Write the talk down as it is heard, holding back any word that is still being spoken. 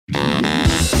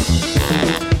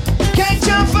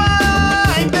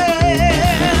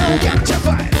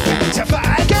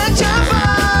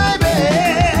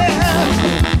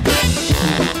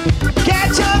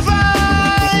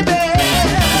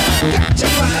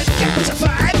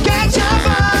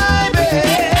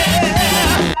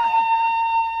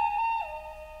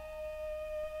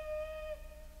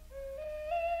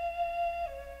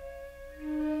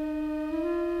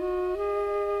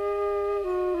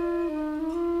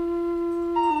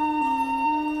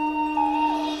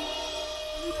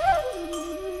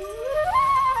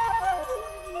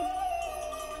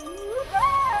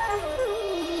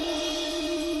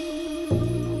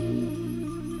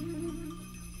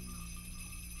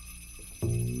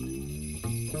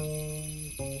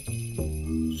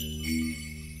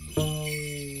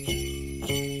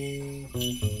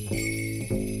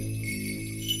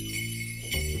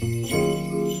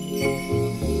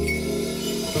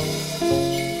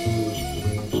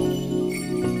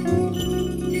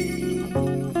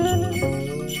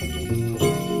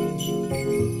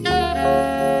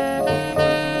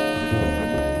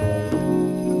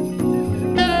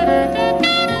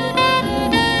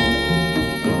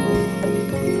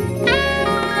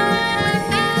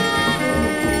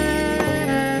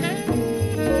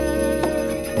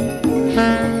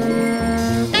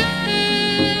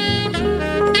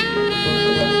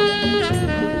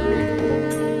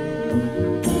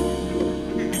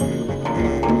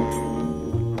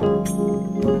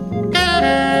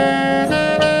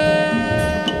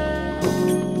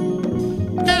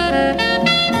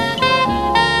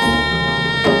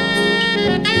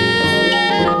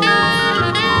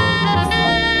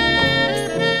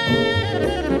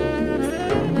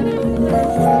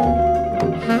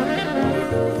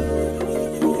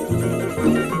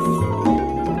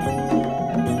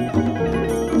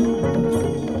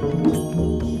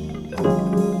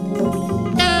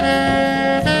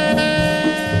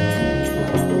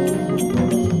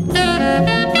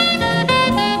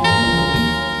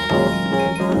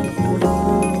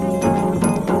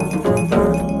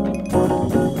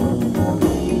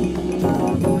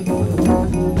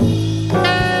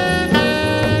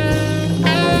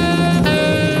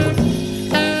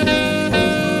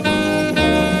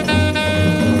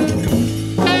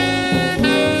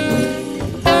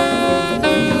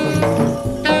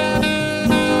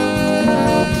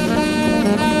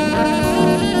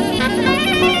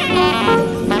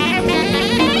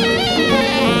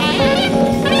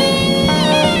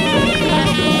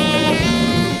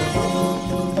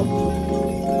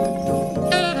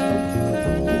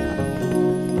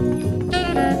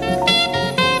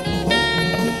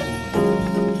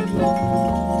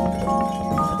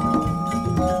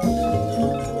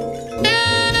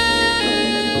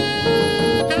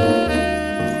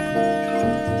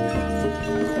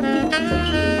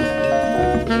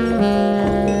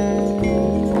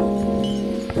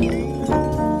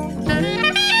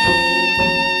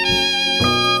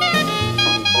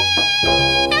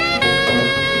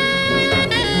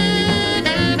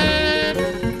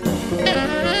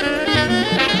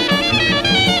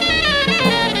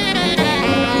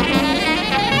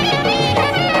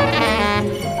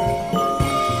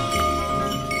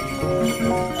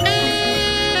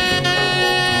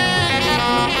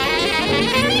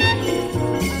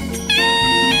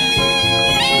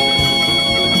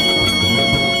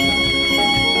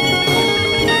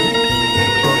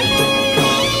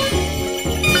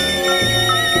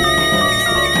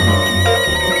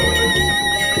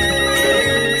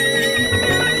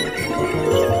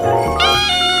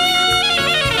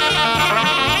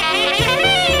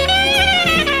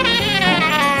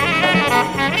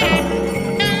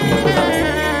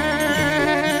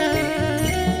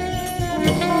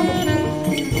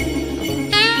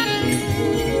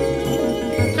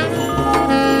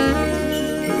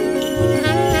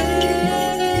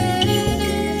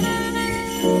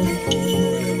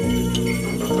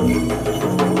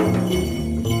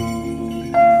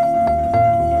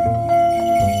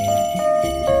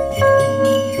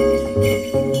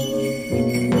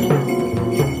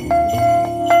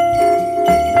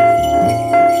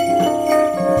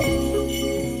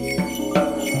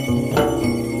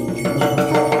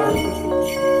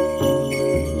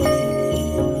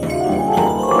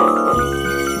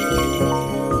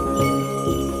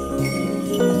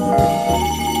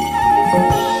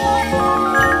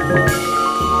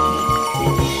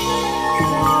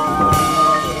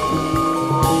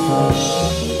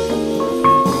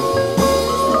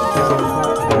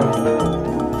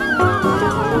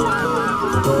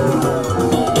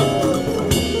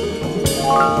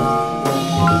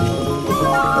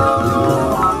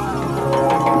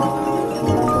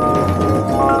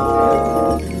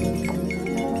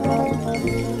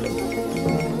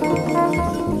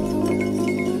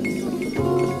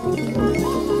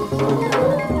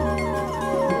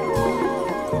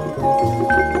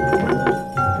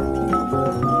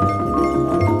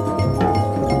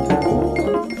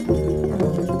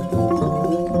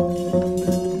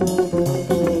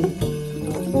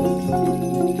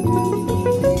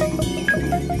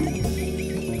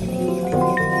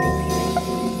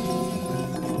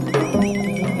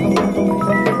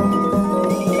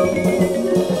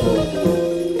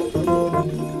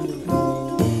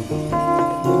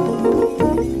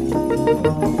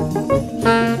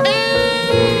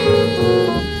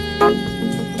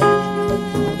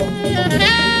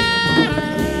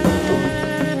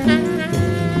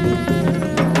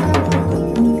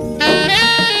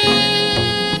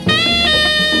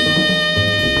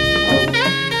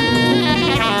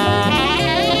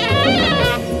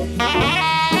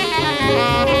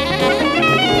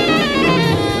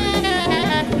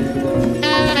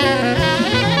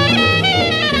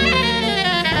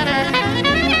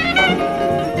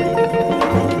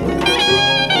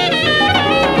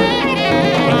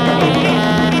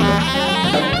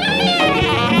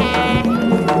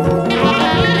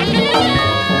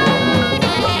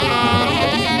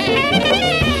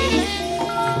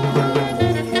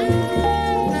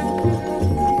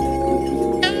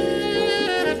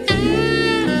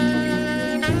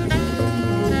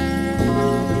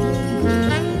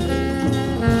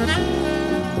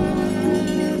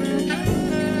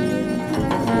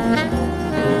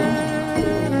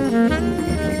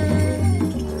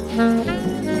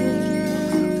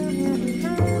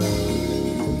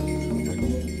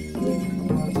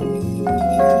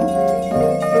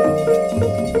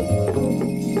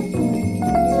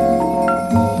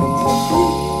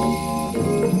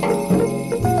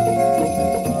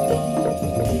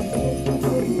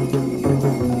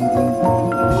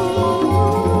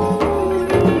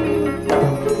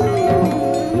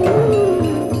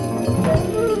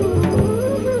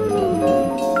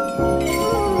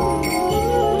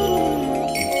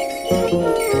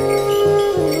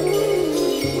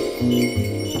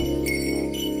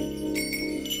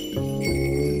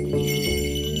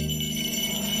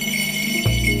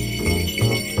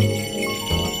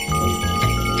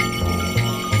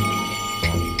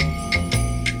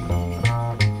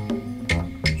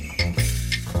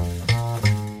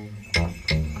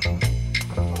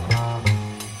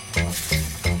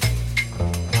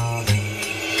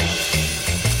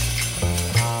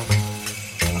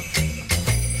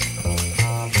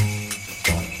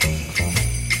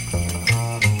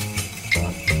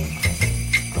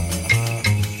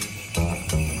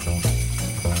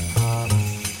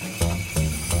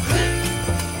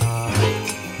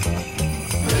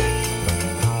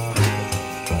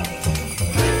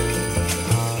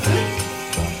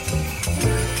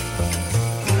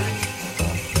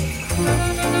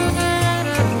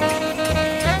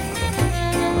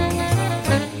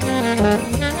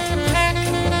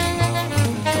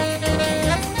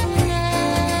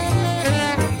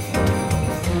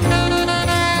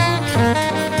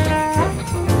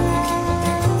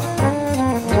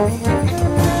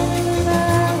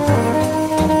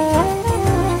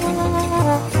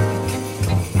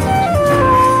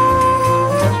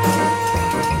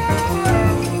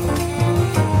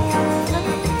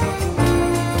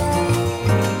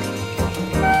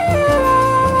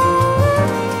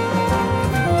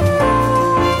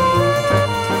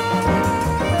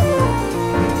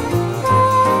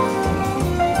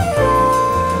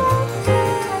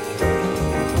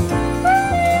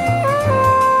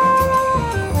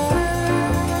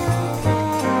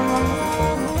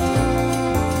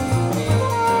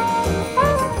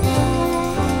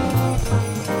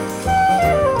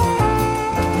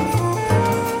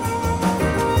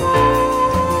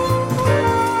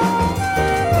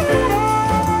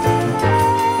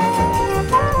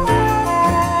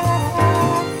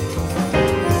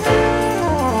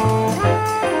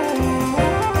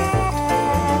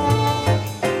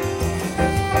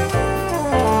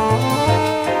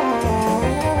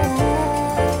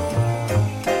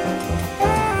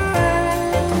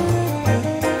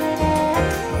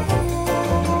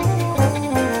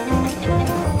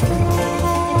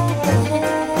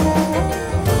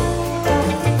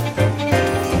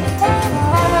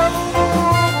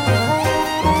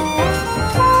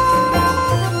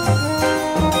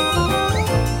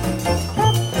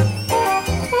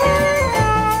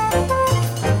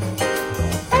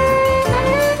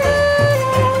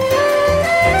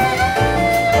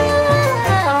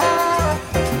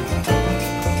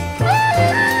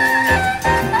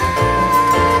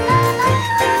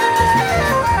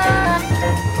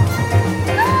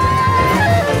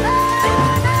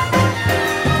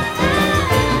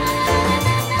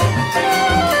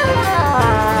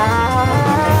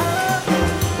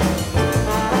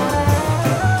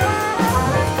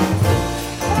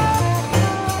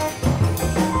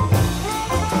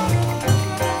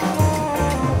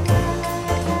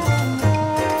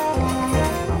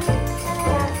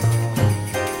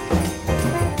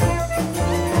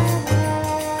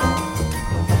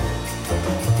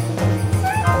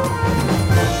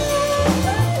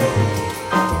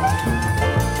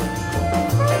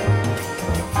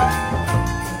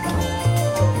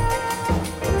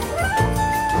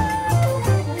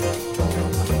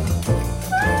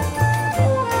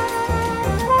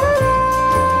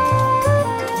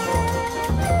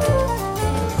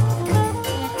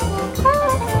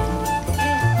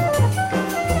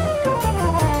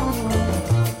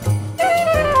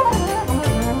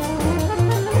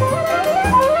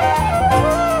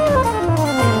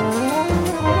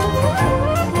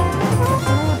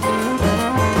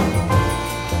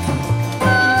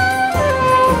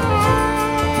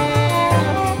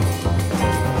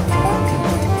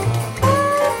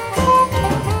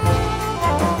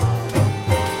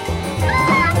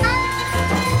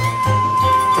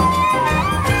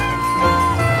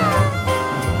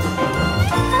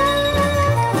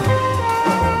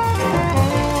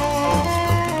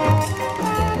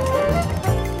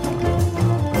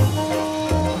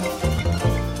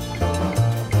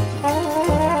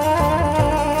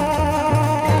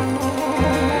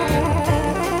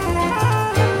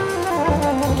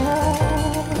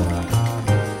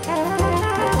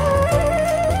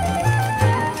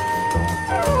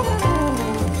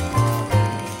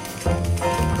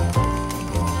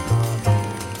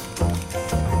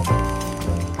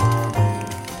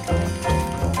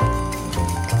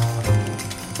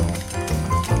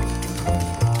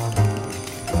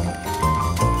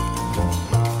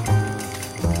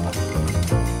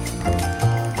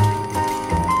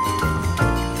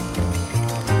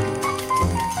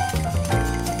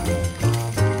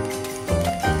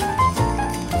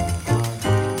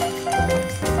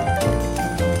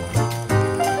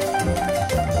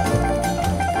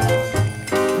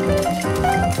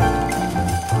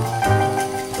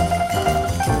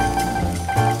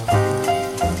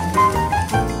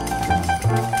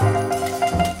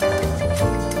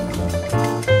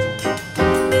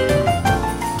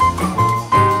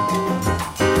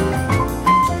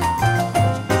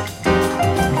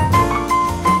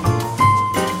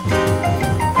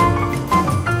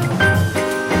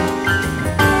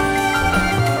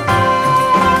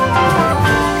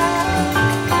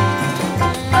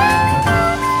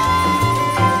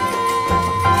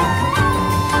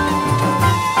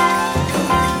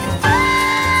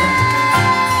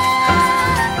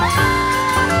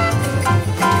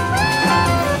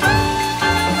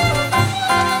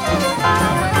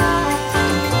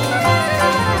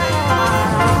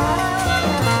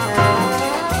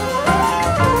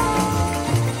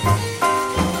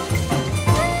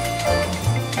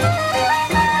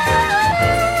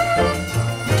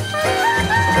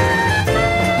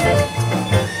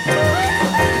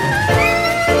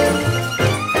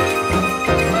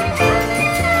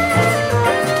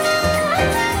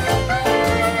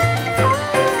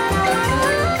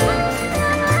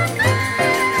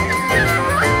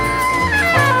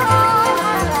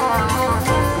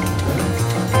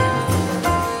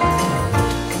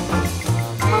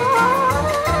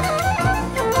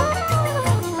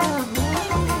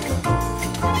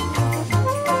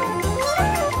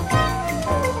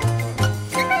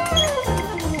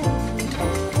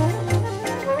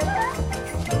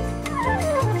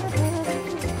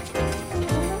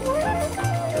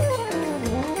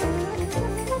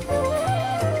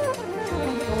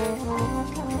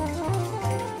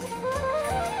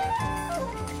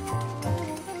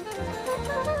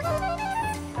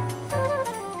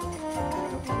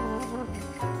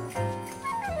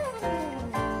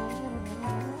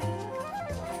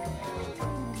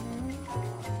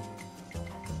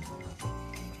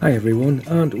Hi everyone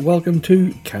and welcome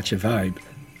to Catch a Vibe.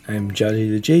 I'm Jazzy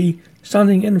The Gee,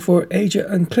 standing in for Aja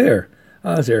and Claire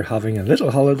as they're having a little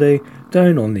holiday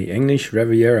down on the English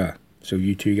Riviera. So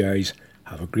you two guys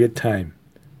have a great time.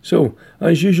 So,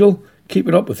 as usual, keep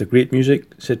it up with the great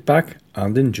music, sit back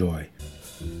and enjoy.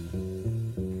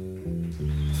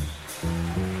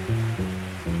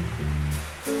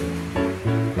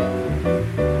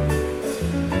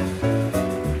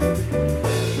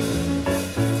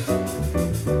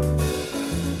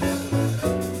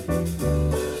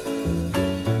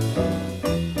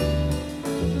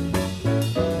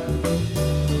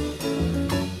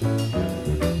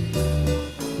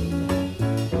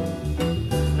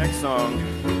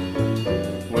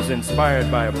 Inspired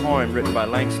by a poem written by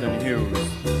Langston Hughes.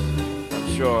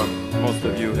 I'm sure most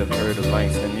of you have heard of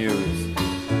Langston Hughes.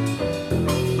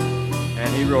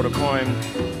 And he wrote a poem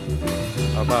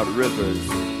about rivers.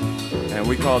 And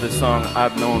we call this song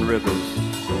I've Known Rivers.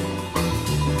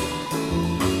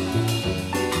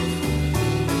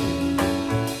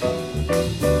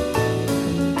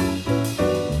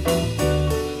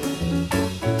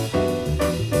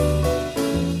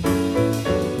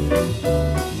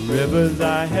 Rivers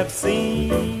I have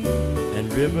seen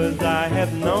and rivers I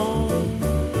have known,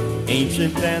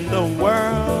 ancient than the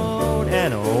world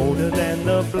and older than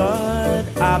the blood.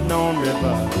 I've known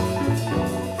rivers,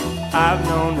 I've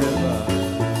known rivers,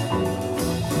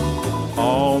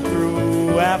 all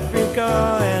through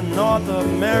Africa and North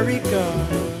America,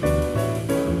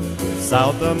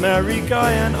 South America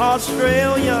and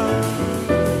Australia.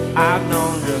 I've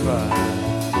known rivers,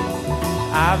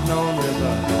 I've known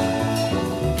rivers.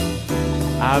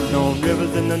 I've known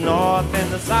rivers in the north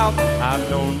and the south. I've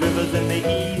known rivers in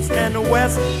the east and the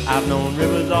west. I've known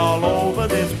rivers all over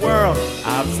this world.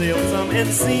 I've sailed some and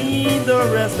seen the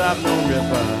rest. I've known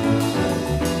rivers,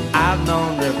 I've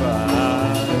known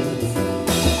rivers,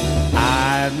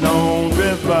 I've known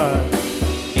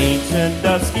rivers, ancient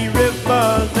dusky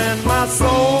rivers, and my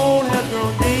soul has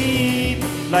grown deep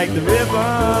like the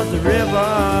rivers, the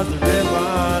rivers, the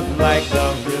rivers, like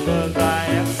the rivers I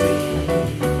have seen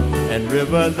and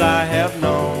rivers I have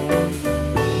known,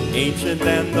 ancient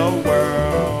than the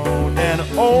world and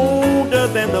older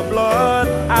than the blood.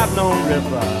 I've known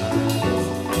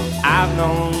rivers, I've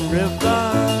known rivers,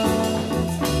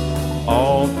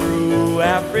 all through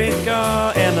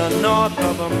Africa and the north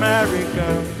of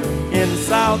America, in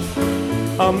South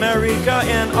America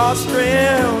and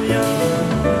Australia.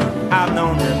 I've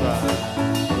known rivers,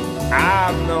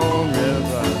 I've known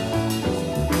rivers.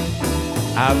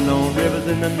 I've known rivers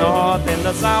in the north and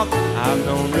the south. I've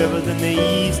known rivers in the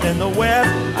east and the west.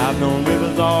 I've known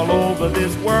rivers all over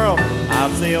this world.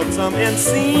 I've sailed some and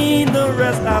seen the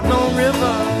rest. I've known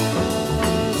rivers,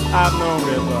 I've known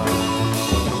rivers,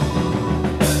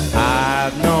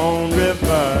 I've known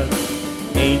rivers,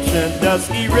 ancient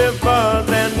dusky rivers,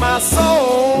 and my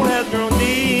soul has grown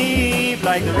deep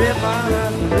like the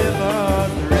rivers, the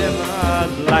rivers, the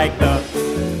rivers, like the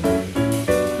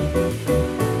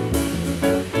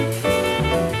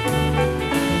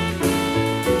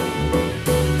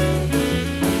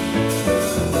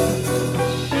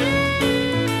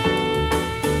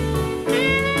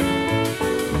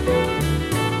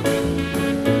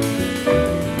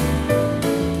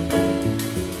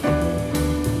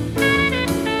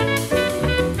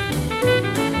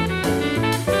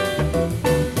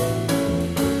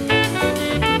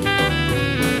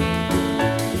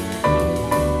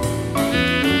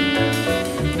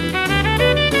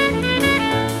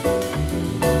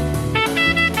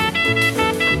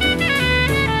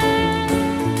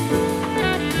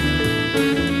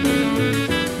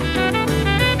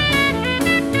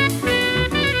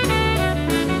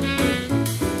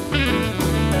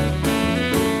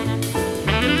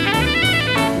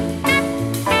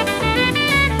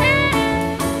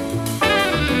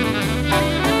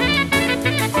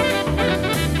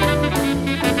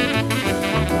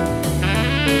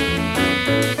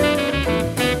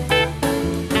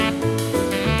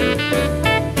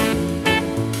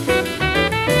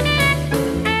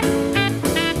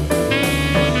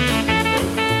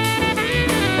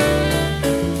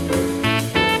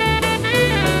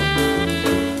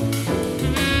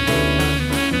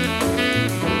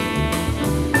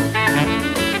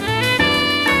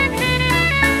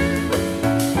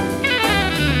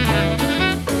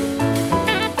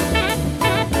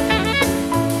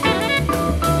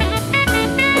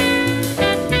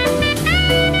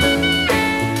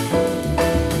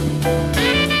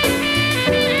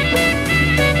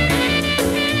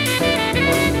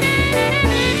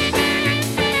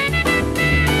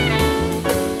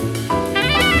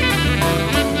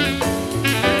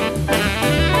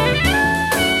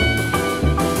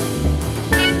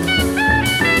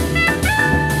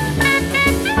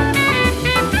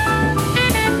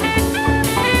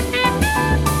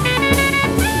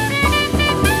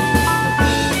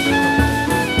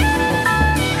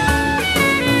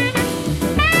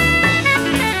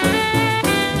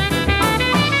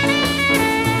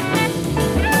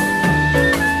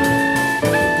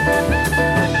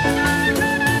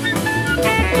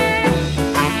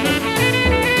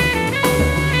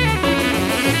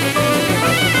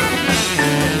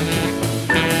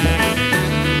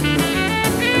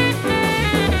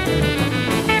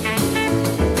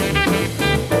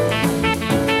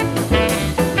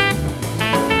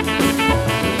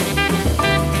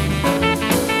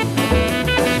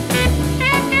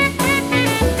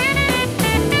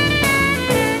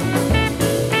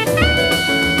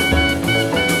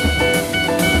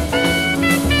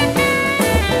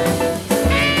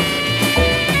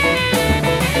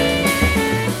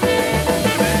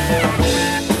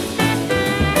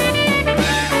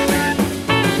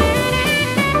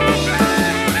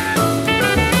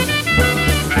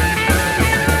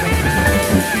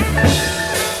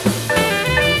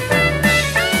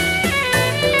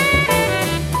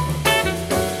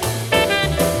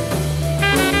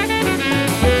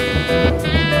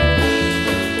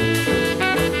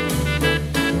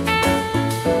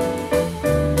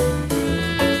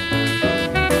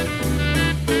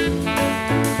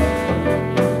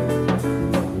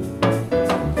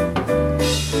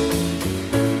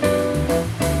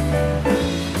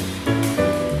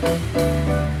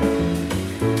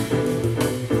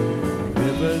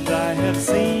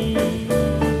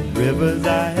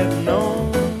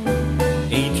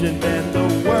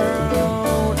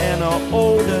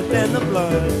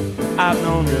I've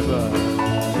known rivers,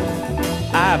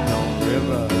 I've known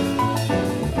rivers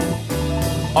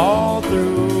all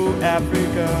through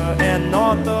Africa and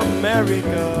North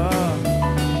America,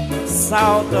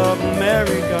 South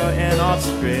America and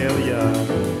Australia.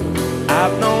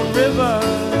 I've known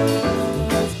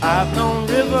rivers, I've known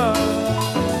rivers.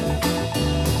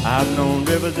 I've known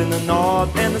rivers in the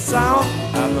north and the south.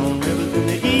 I've known rivers in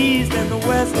the east and the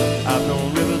west. I've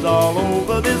known rivers all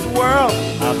over this world.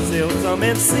 I've sailed some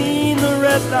and seen the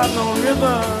rest. I've known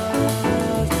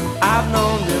rivers, I've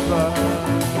known rivers.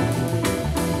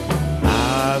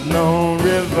 I've known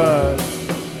rivers,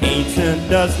 ancient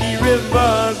dusty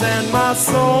rivers, and my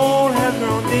soul has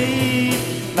grown deep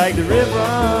like the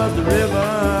rivers, the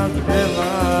rivers, the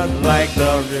rivers, like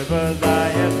the rivers I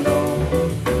have known,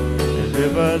 the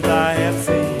rivers I have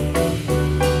seen,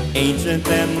 ancient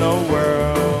than the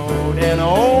world and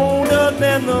older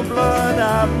than the blood.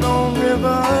 I've known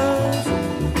rivers,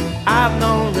 I've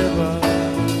known rivers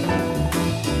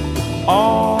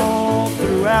all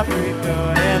through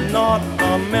Africa and North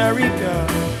America,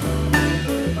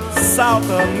 South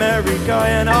America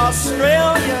and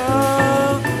Australia.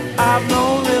 I've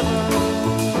known rivers,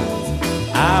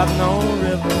 I've known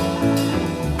rivers.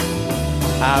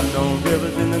 I've known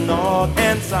rivers in the north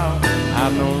and south.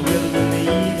 I've known rivers in the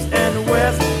east and the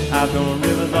west. I've known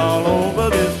rivers all over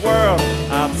this world.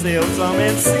 I've sailed some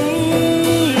and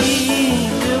seen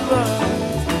rivers.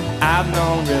 I've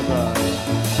known rivers,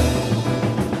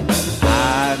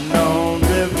 I've known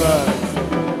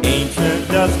rivers, ancient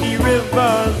dusty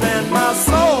rivers, and my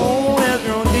soul has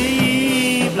grown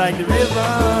deep like the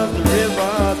rivers, the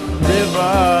rivers,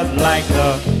 rivers, like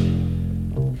the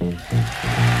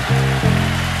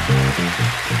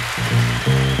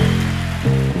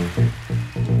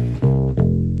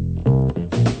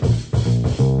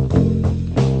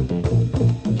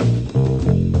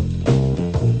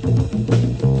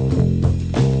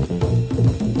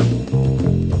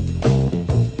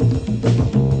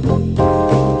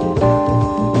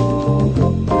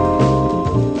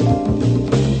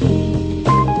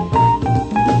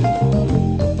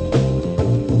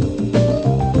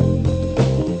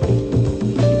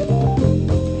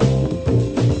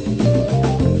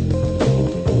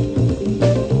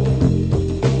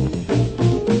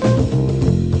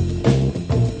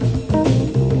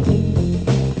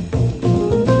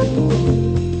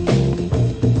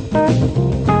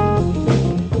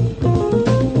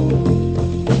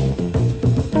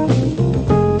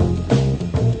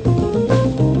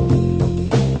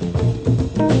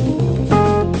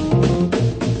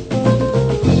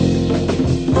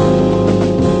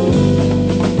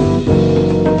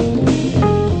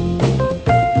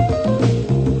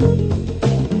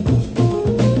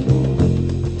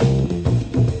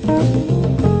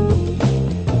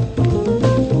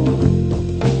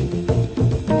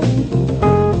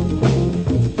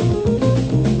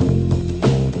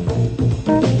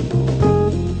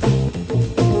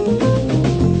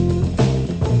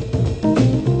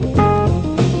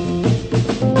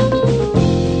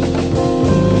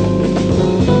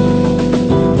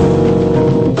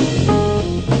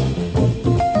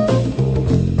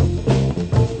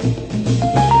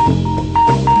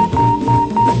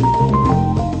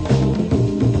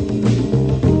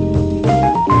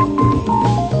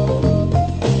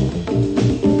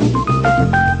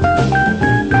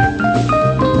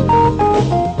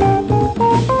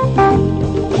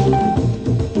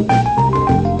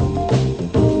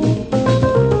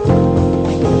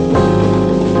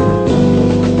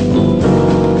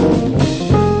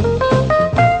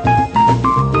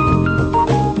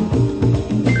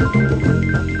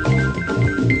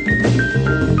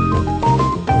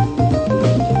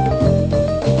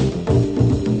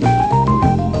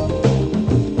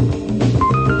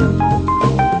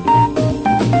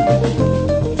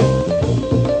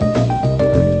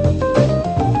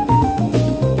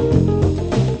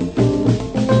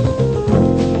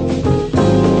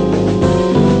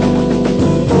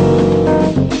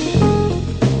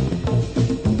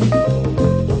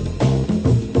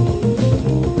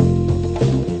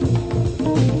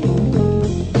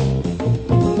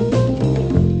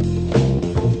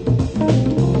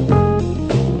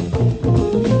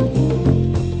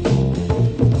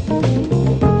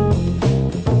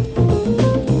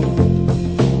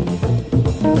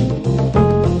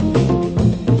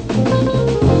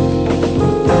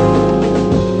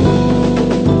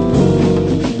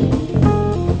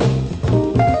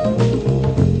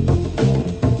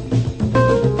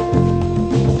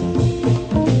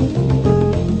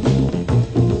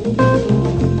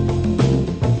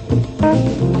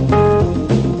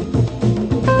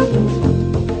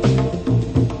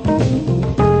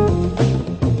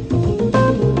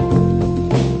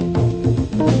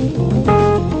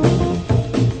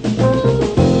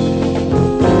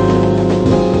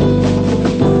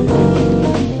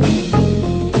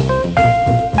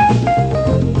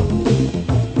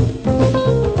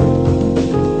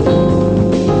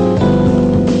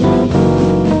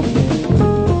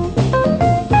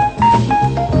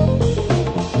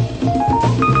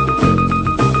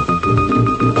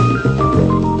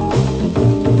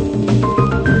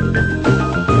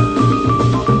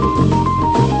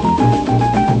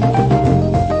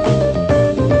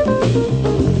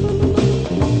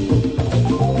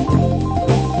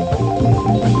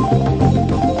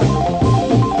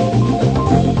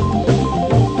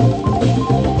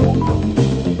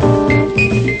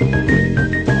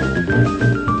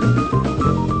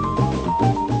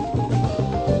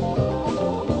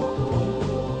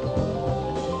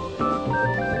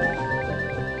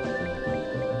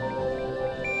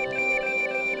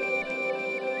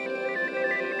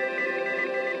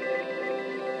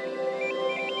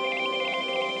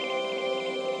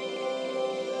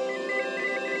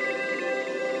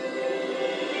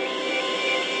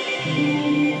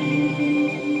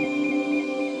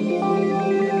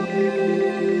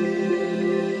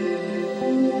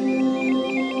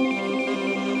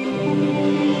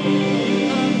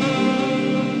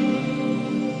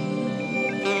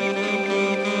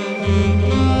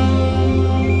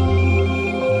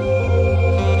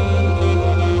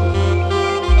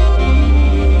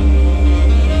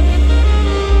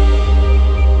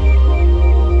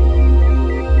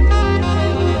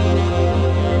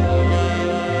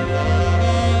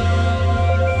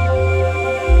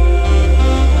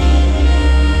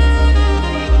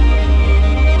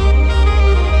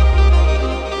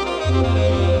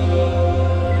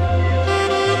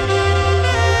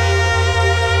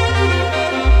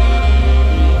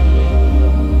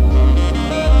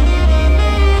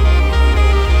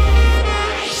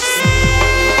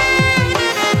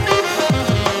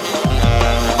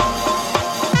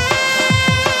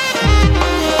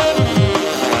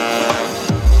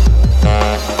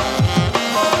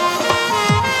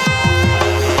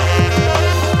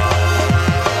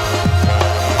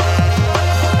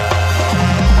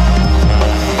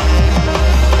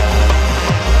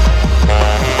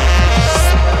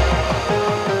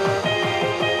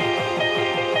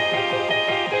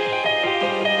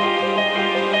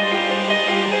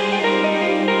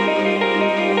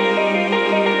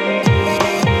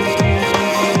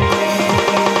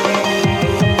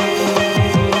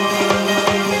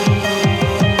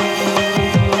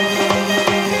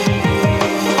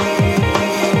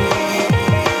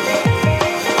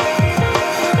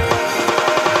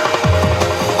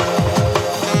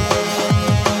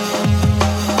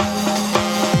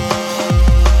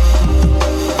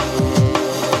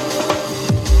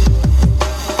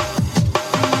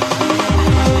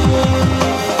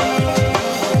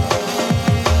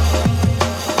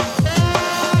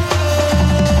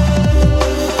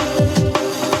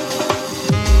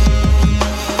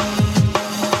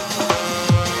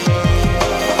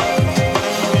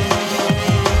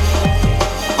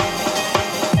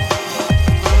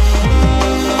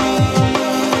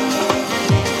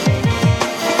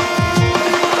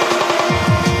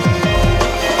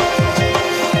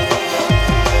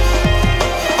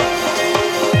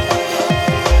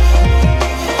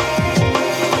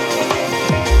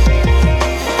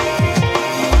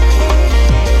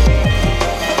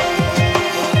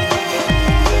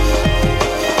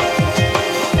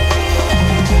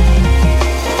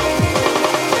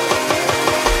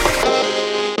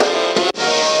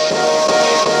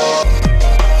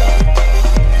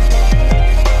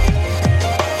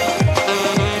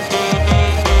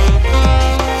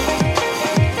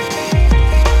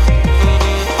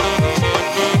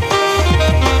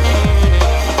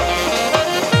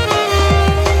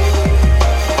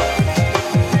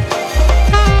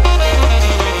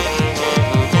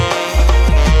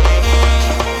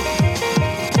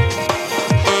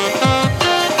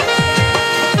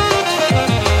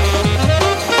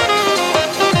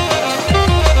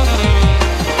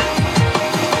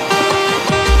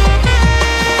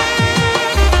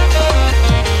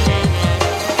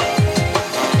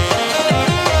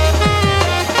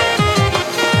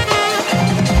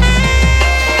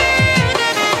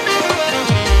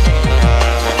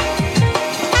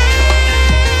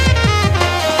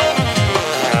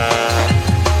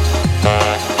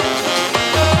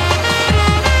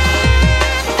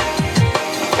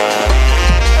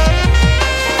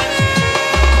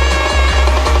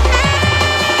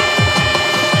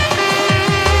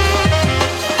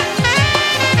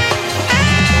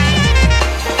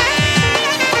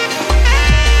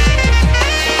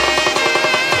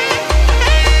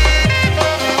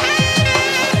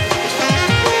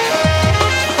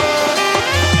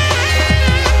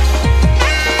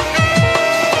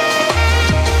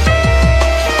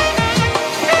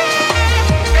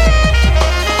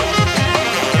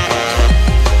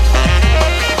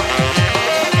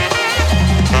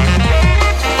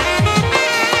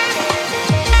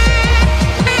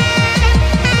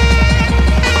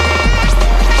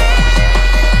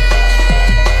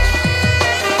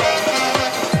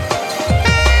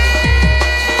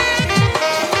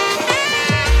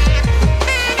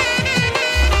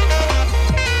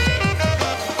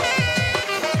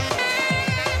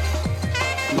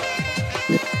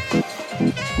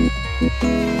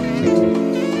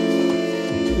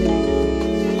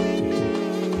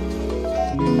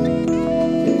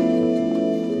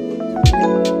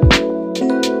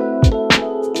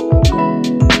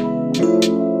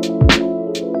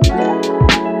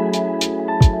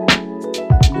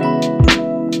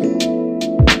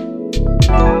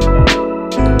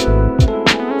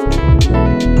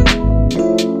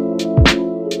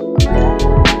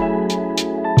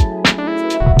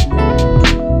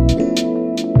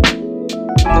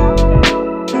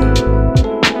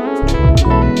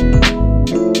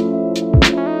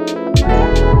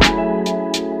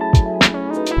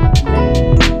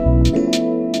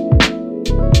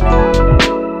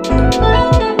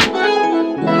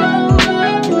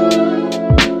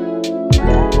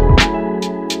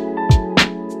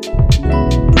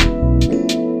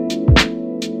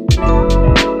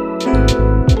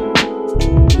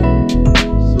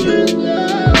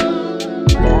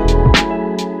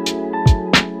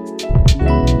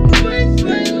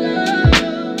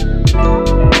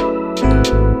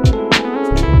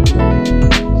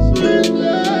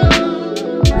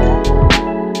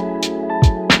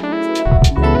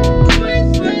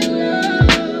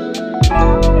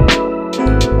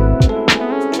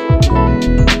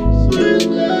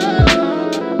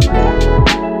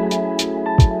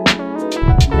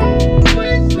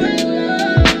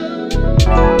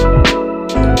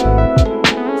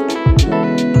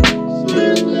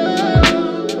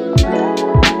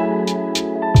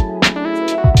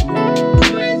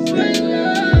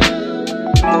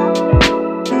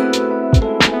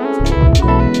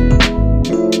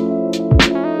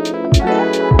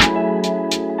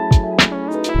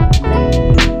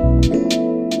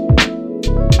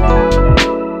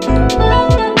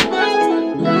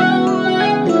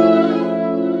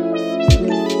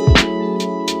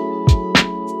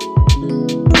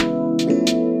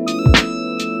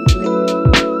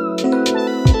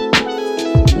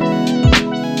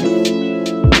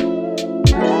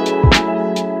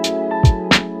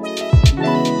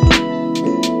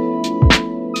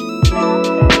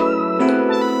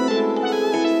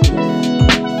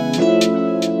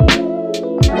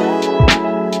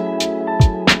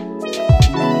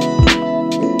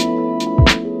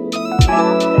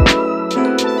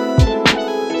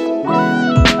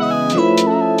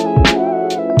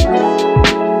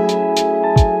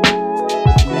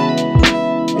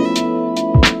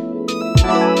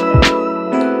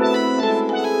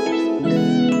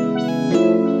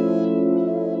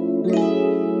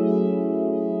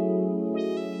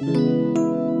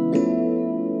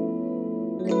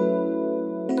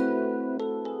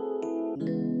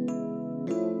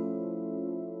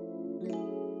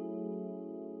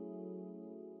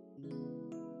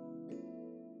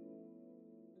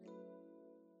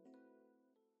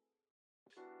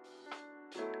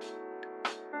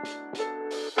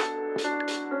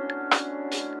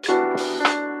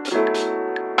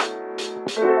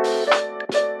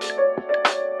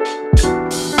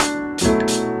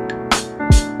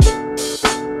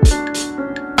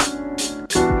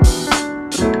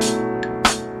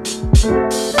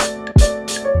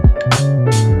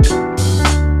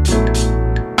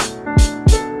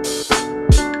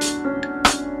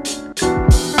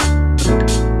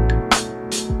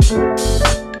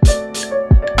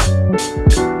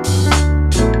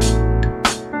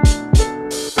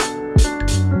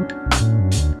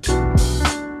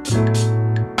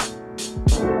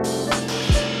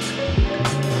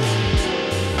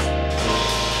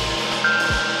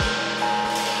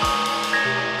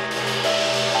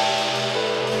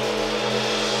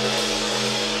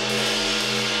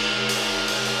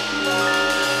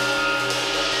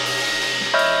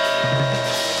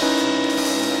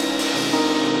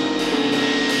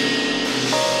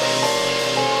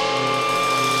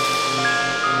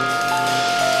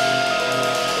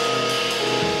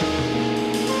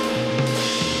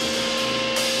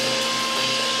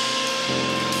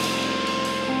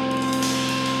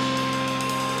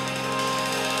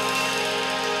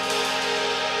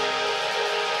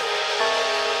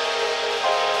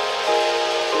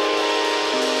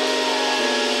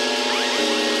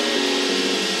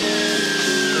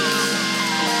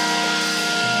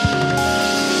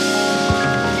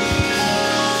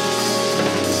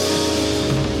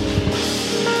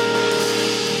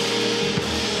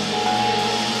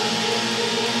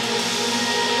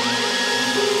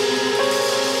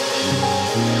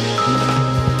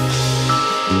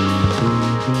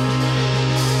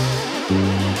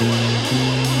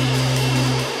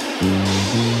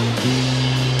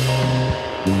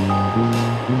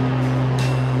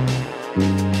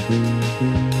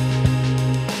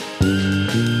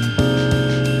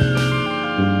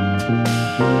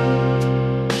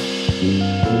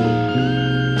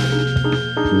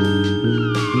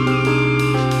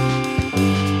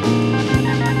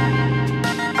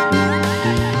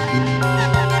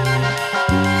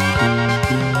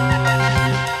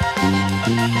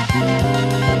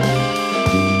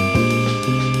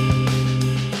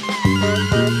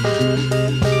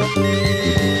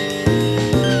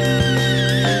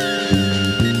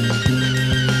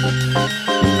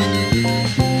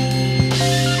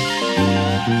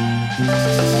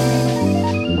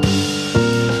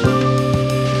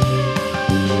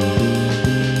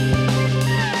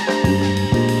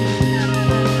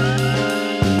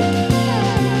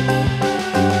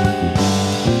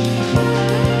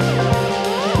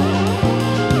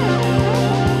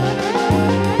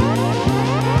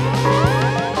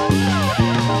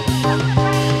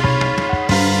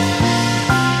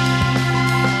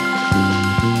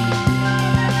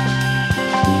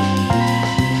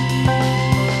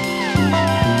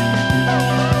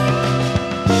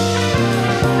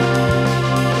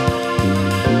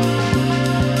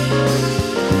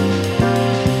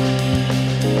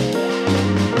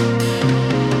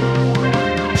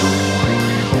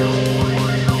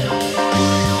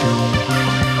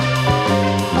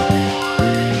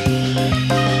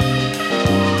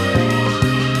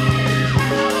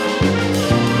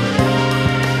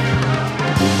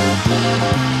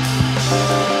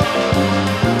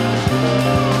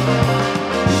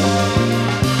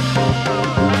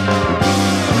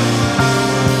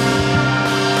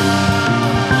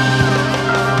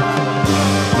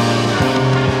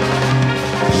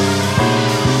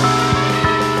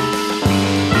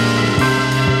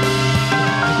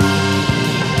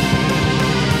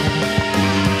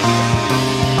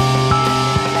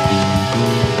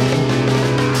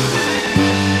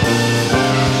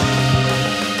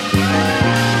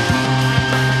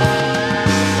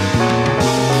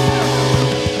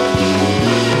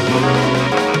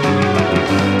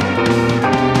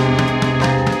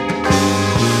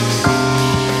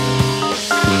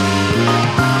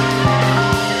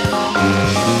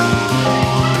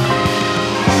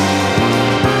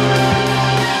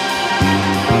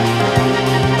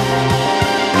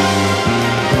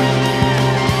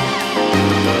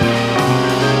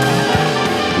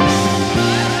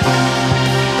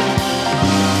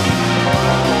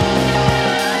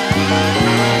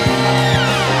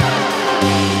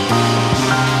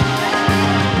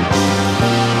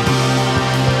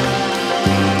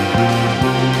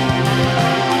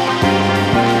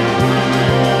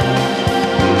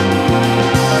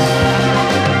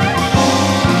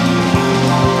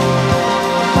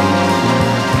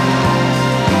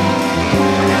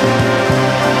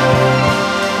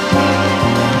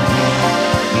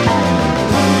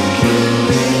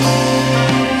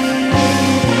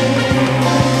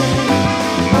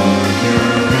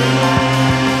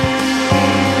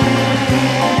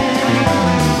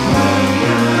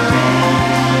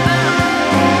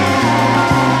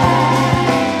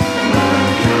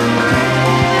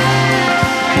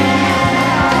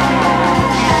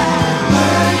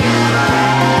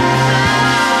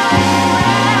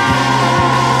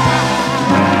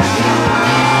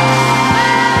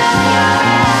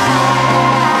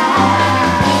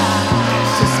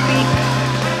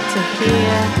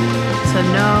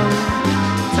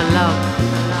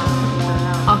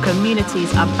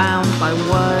communities are bound by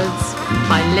words,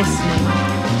 by listening,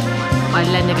 by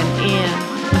lending an ear,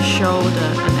 a shoulder,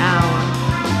 an hour.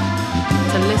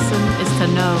 To listen is to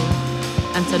know,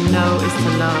 and to know is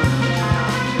to love.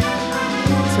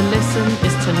 To listen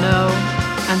is to know,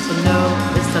 and to know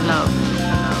is to love.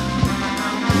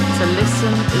 To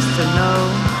listen is to know,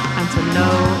 and to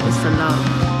know is to love.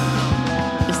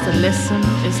 Is to listen,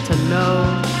 is to know,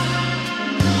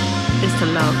 is to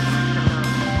love.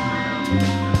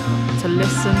 To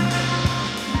listen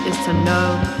is to know,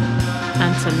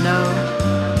 and to know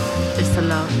is to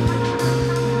love.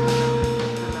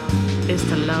 Is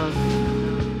to love.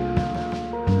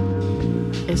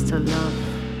 Is to love.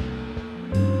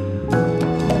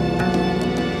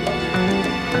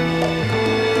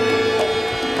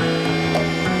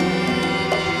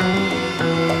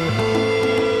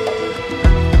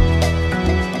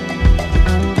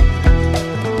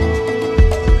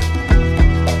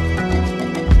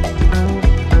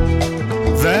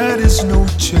 No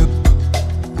chip,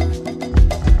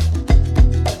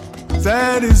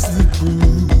 that is the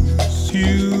bruise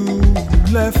you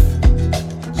left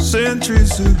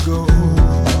centuries ago.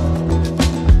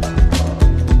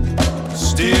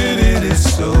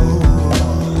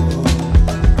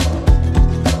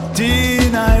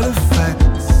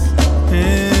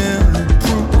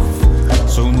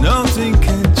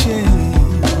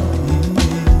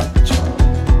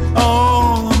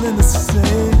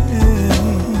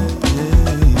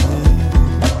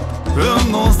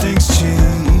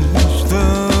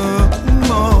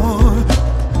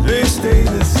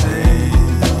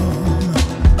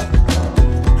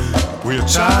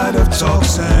 tired of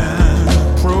talks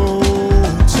and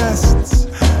protests.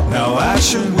 Now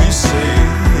action we say.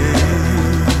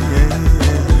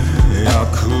 How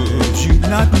could you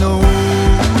not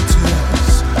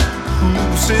notice who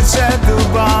sits at the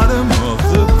bottom of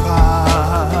the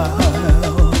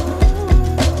pile?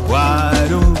 Why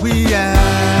don't we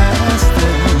ask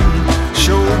them?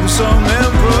 Show some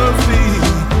empathy.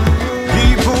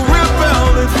 People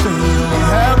rebel if they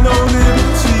have no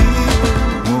liberty.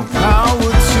 More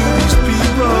power to these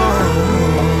people.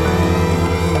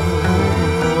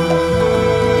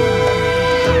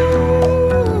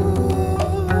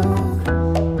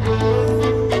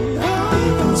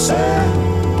 People say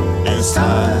it's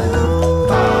time.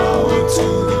 Power to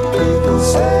the people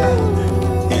say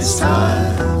it's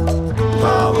time.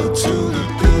 Power to the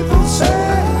people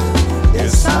say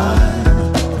it's time.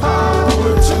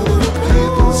 Power to the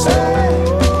people say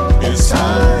it's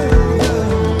time.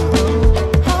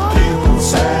 People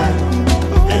say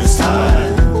it's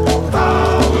time.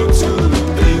 Power to the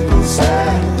people say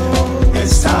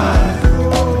it's time.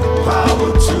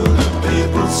 Power to the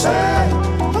people say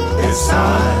it's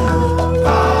time.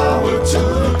 Power to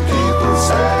the people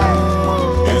say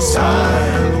it's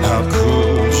time. How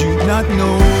could you not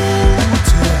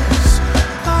notice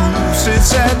who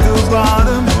sits at the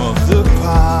bottom of the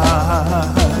pile?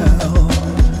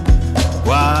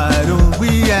 Why don't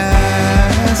we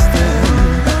ask them?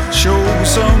 Show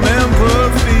some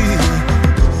empathy.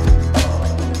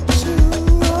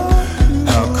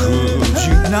 How could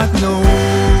you not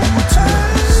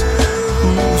notice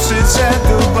who sits at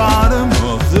the bottom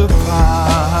of the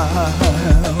pile?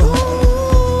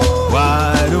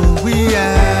 Why don't we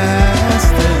ask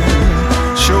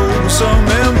them? Show some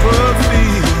empathy.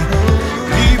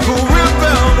 People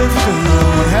rebel if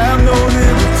they have no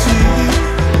liberty.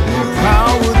 More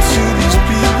power to these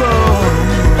people.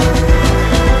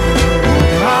 More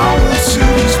power to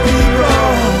these people.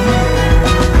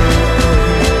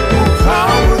 More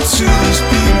power to these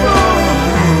people.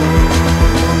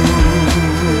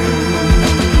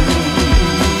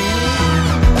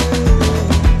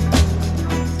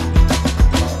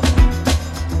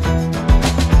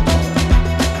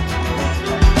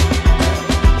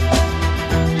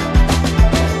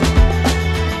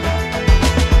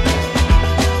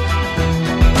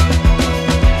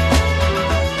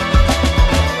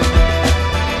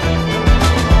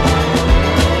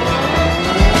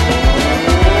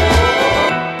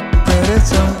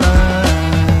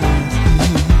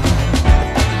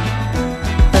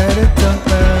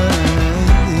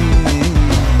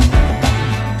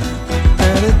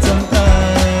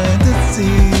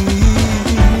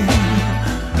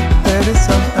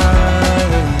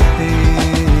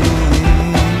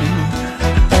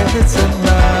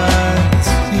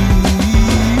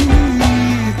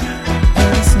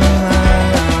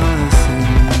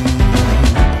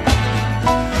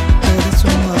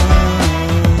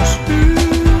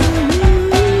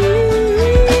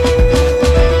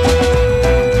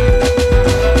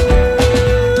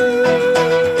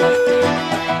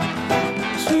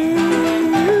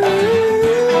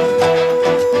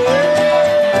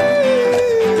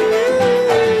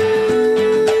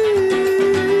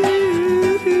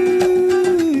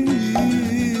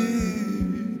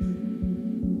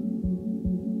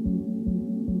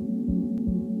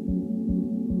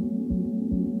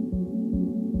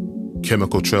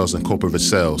 Chemical trails and corporate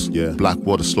cells. Yeah. Black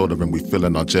water slaughtering, we fill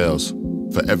in our jails.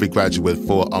 For every graduate,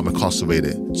 4 are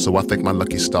incarcerated. So I thank my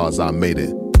lucky stars I made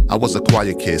it. I was a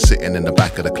quiet kid sitting in the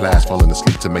back of the class, falling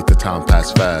asleep to make the time pass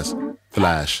fast.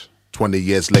 Flash, 20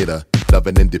 years later,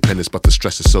 loving independence, but the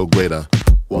stress is so greater.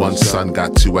 One son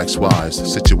got 2 ex-wives.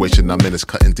 Situation I'm in is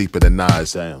cutting deeper than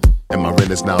knives. Damn. And my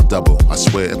rent is now double. I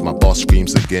swear if my boss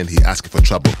screams again, he asking for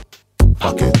trouble.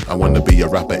 Fuck it, I wanna be a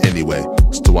rapper anyway.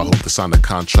 Still I hope to sign a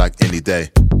contract any day.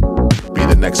 Be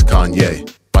the next Kanye,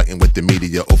 fighting with the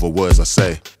media over words I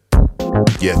say.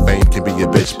 Yeah, fame can be a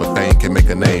bitch, but fame can make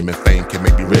a name, and fame can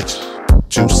make me rich.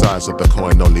 2 sides of the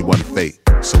coin, only one fate.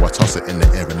 So I toss it in the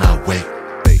air and I wait.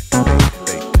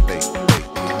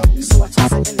 So I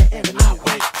toss it in the air and I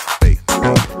wait.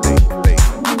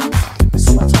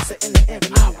 So I toss it in the air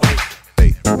and I wait.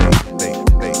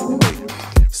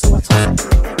 So I toss it in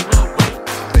the air and I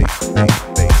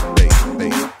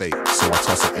wait. So I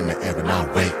toss it in the air and I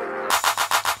wait.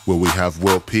 Will we have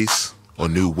world peace or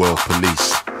new world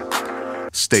police?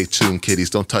 Stay tuned, kiddies,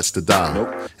 don't touch the dial.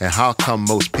 Nope. And how come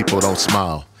most people don't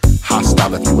smile?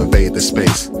 Hostile if you invade the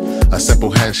space. A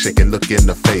simple handshake and look in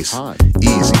the face.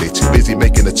 Easy, they too busy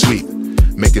making a tweet.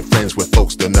 Making friends with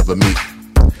folks they'll never meet.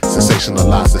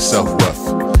 Sensationalize their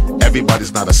self-worth.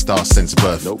 Everybody's not a star since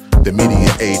birth. Nope. The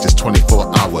median age is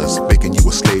 24 hours, making you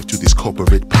a slave to these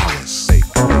corporate powers.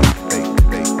 Making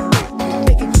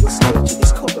you a slave to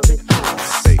these corporate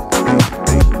powers.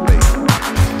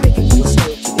 Making you a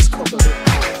slave to these corporate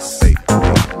powers.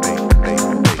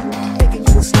 Making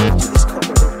you a slave to these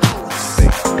corporate powers.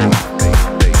 Making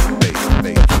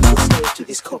you a slave to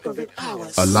these corporate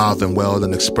powers. Alive and well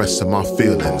and expressing my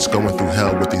feelings, going through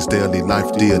hell with these daily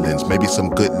life dealings. Maybe some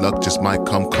good luck just might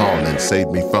come calling, save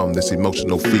me from this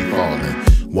emotional free falling.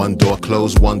 One door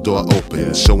closed, one door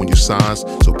open, showing you signs,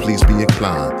 so please be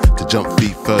inclined to jump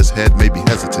feet first, head maybe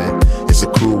hesitant. It's a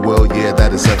cruel world, yeah,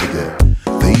 that is evident.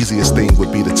 The easiest thing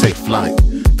would be to take flight.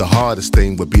 The hardest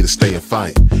thing would be to stay and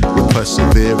fight with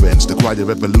perseverance. The quiet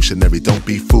revolutionary, don't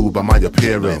be fooled by my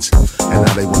appearance. And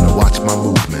now they wanna watch my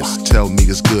movements, tell me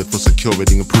it's good for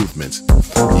security improvements.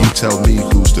 You tell me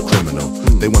who's the criminal.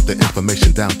 They want the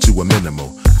information down to a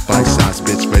minimal. Bite-sized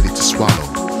bits ready to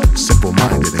swallow,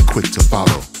 simple-minded and quick to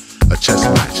follow. A chess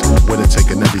match, winner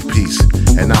taking every piece,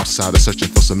 and outsiders searching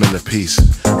for some inner peace.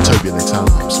 Turbulent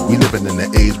times, we living in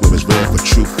an age where it's rare for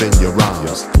truth in your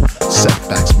rhymes.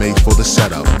 Setbacks made for the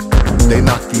setup. They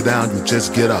knock you down, you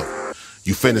just get up.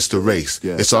 You finish the race.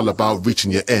 It's all about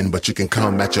reaching your end, but you can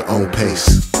come at your own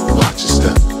pace. Watch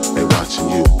your step, they watching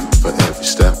you for every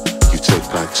step. You take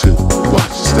back two.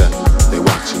 Watch your step, they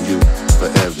watching you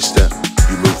for every step.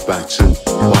 You move back two.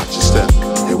 Watch your step,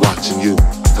 they watching you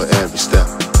for every step.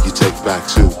 You take back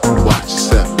two. Watch your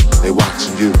step, they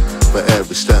watching you for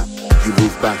every step. You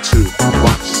move back two.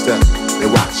 Watch your step, they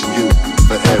watching you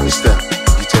for every step.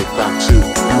 You take back two.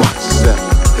 Watch your step,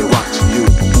 they watching you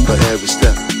for every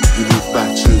step. You move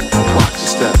back two. Watch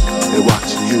your step, they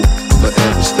watching you for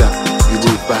every step. You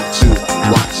move back two.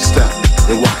 Watch your step,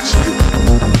 they watching you.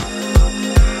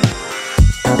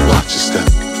 Watch your step,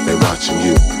 they watching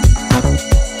you.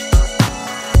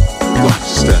 Watch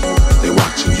your step, they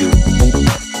watching you.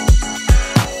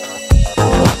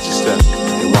 Watch your step,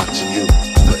 they watching you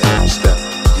for every step.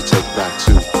 You take back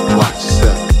two. Watch your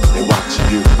step, they watching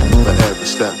you for every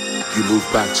step. You move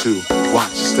back two.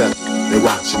 Watch your step, they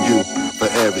watching you for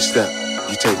every step.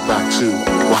 You take back two.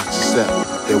 Watch your step,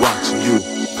 they watching you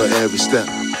for every step.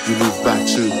 You move back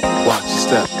two. Watch your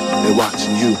step, they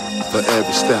watching you for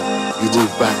every step. You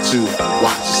move back two.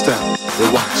 Watch your step, they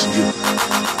watching you.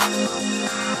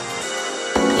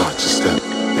 Watch your step,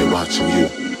 they watching you.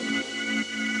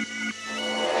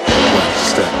 Watch your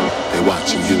step, they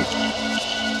watching you.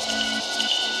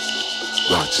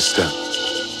 Watch your step.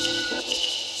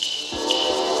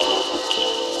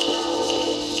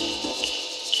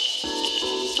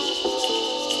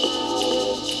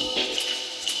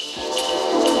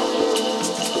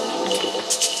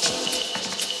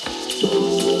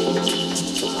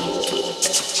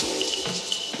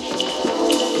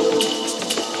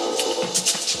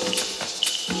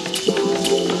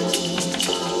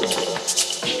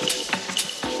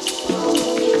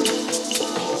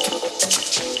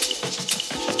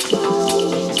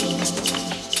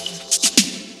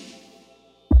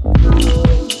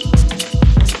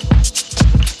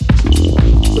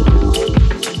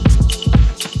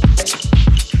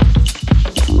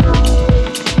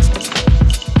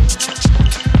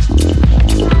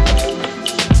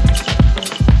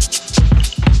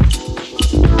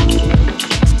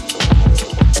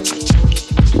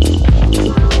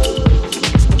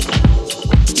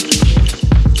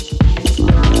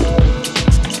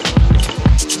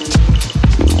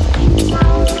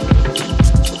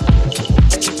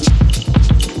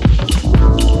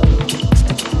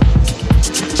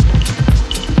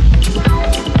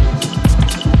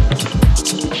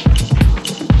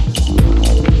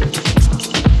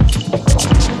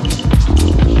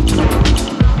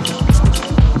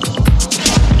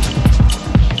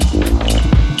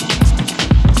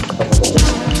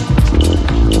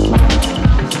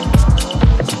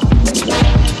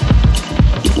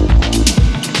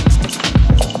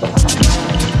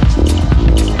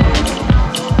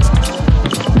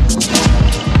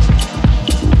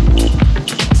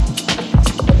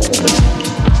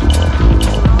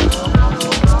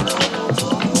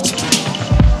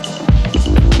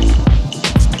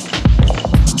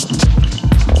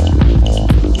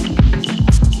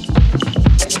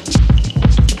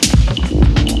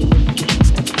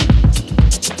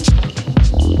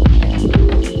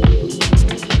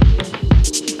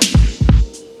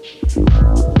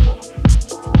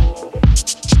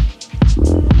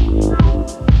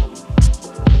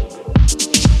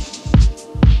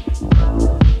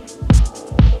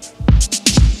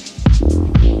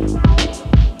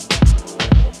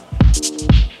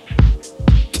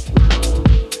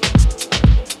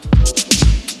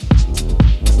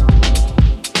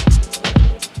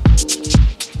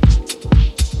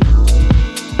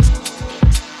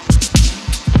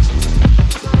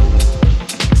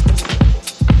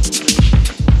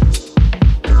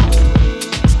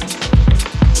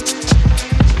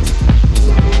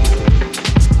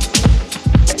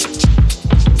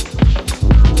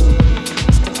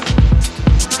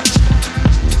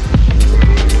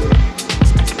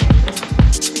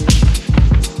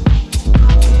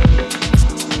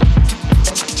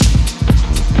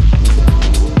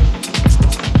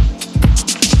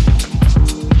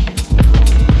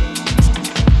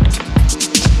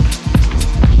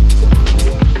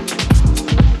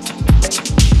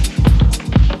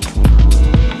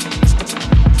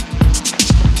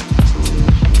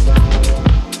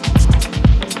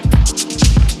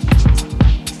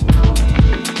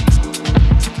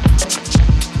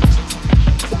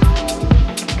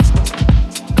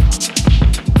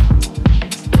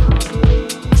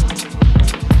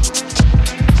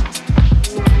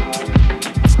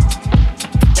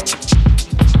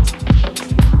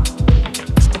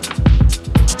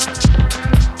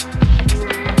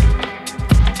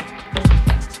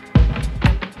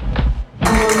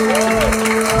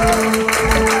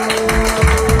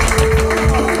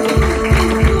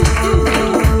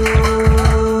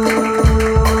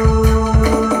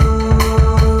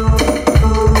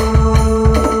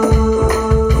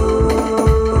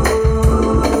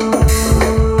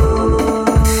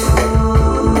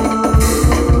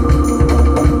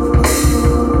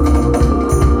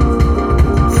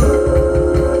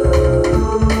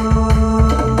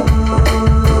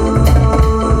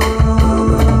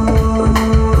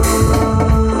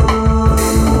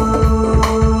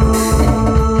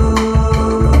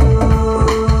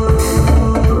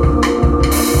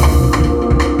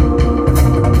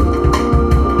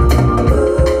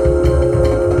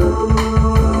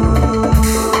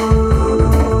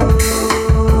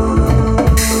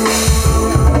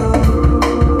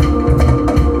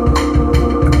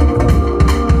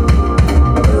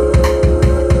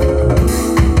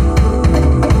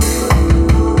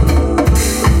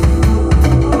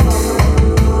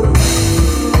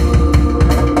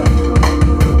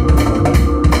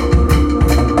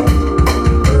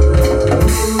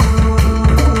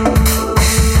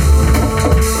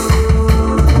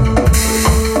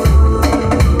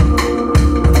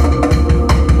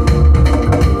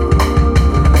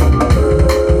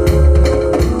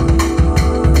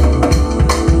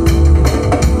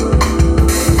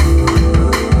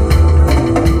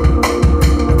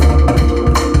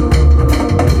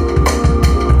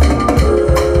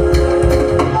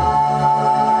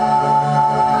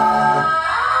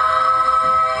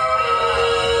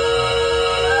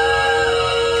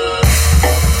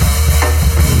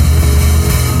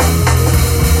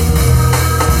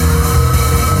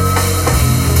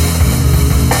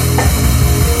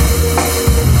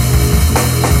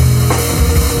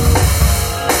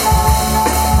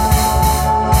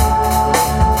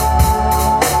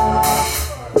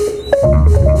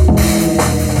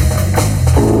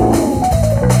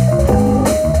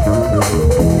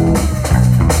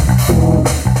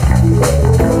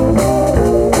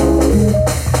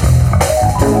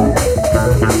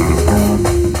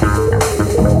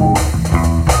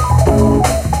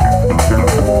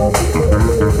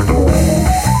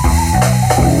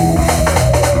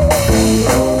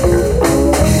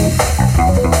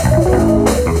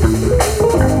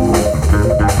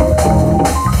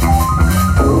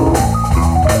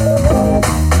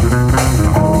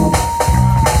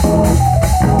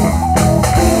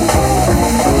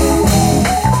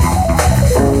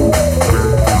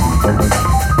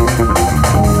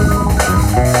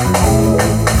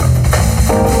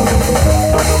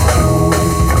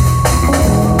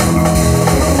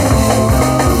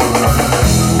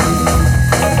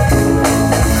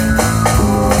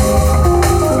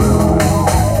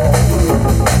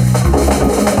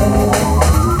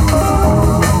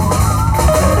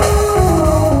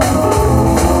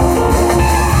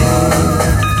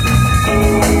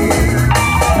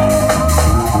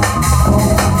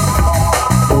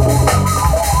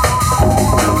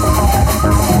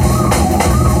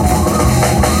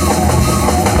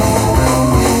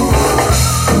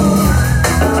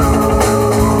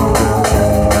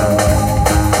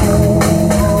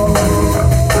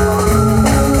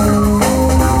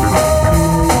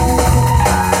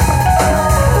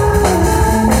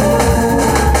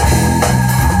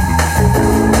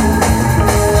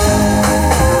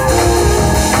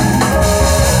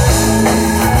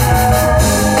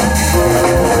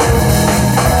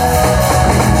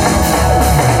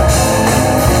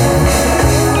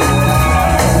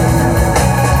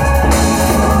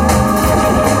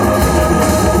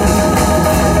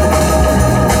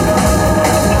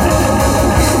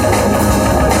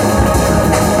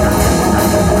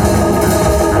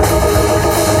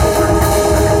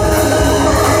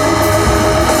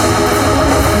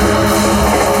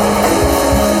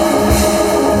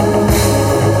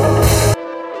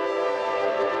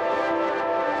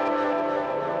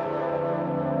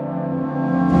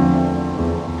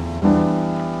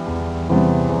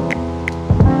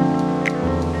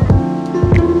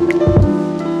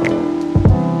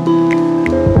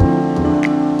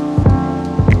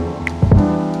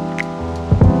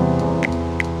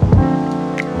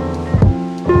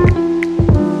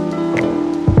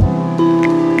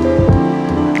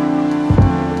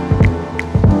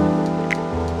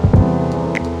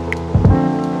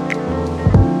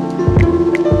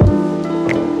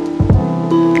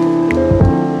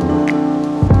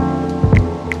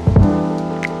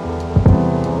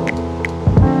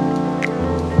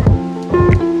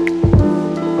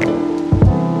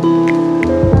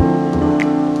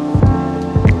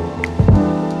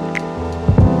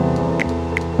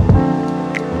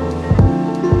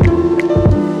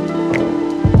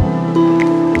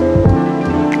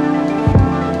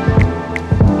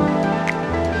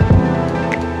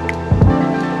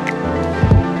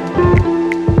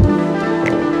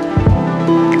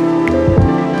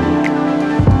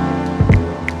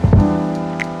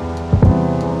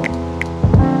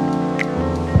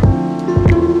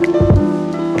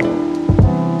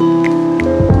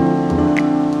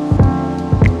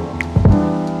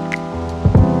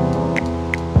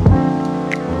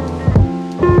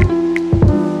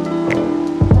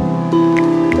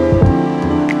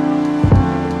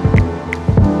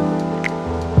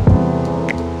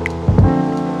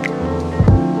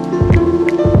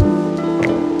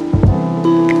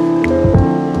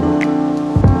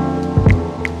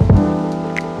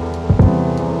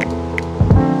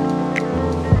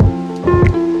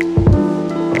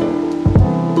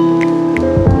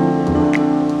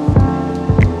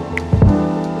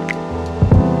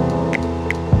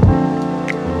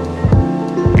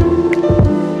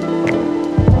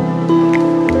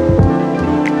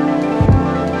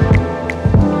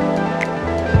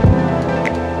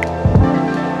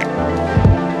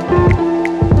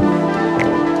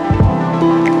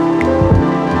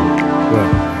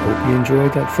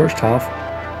 enjoyed that first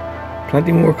half.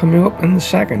 Plenty more coming up in the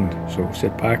second, so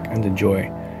sit back and enjoy.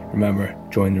 Remember,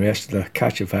 join the rest of the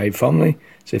Catch a Vibe family,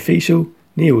 Zefiso,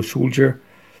 Neo Soldier,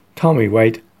 Tommy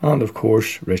White, and of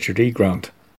course Richard E.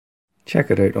 Grant.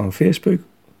 Check it out on Facebook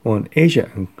on Asia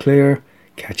and Claire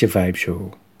Catch a Vibe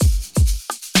Show.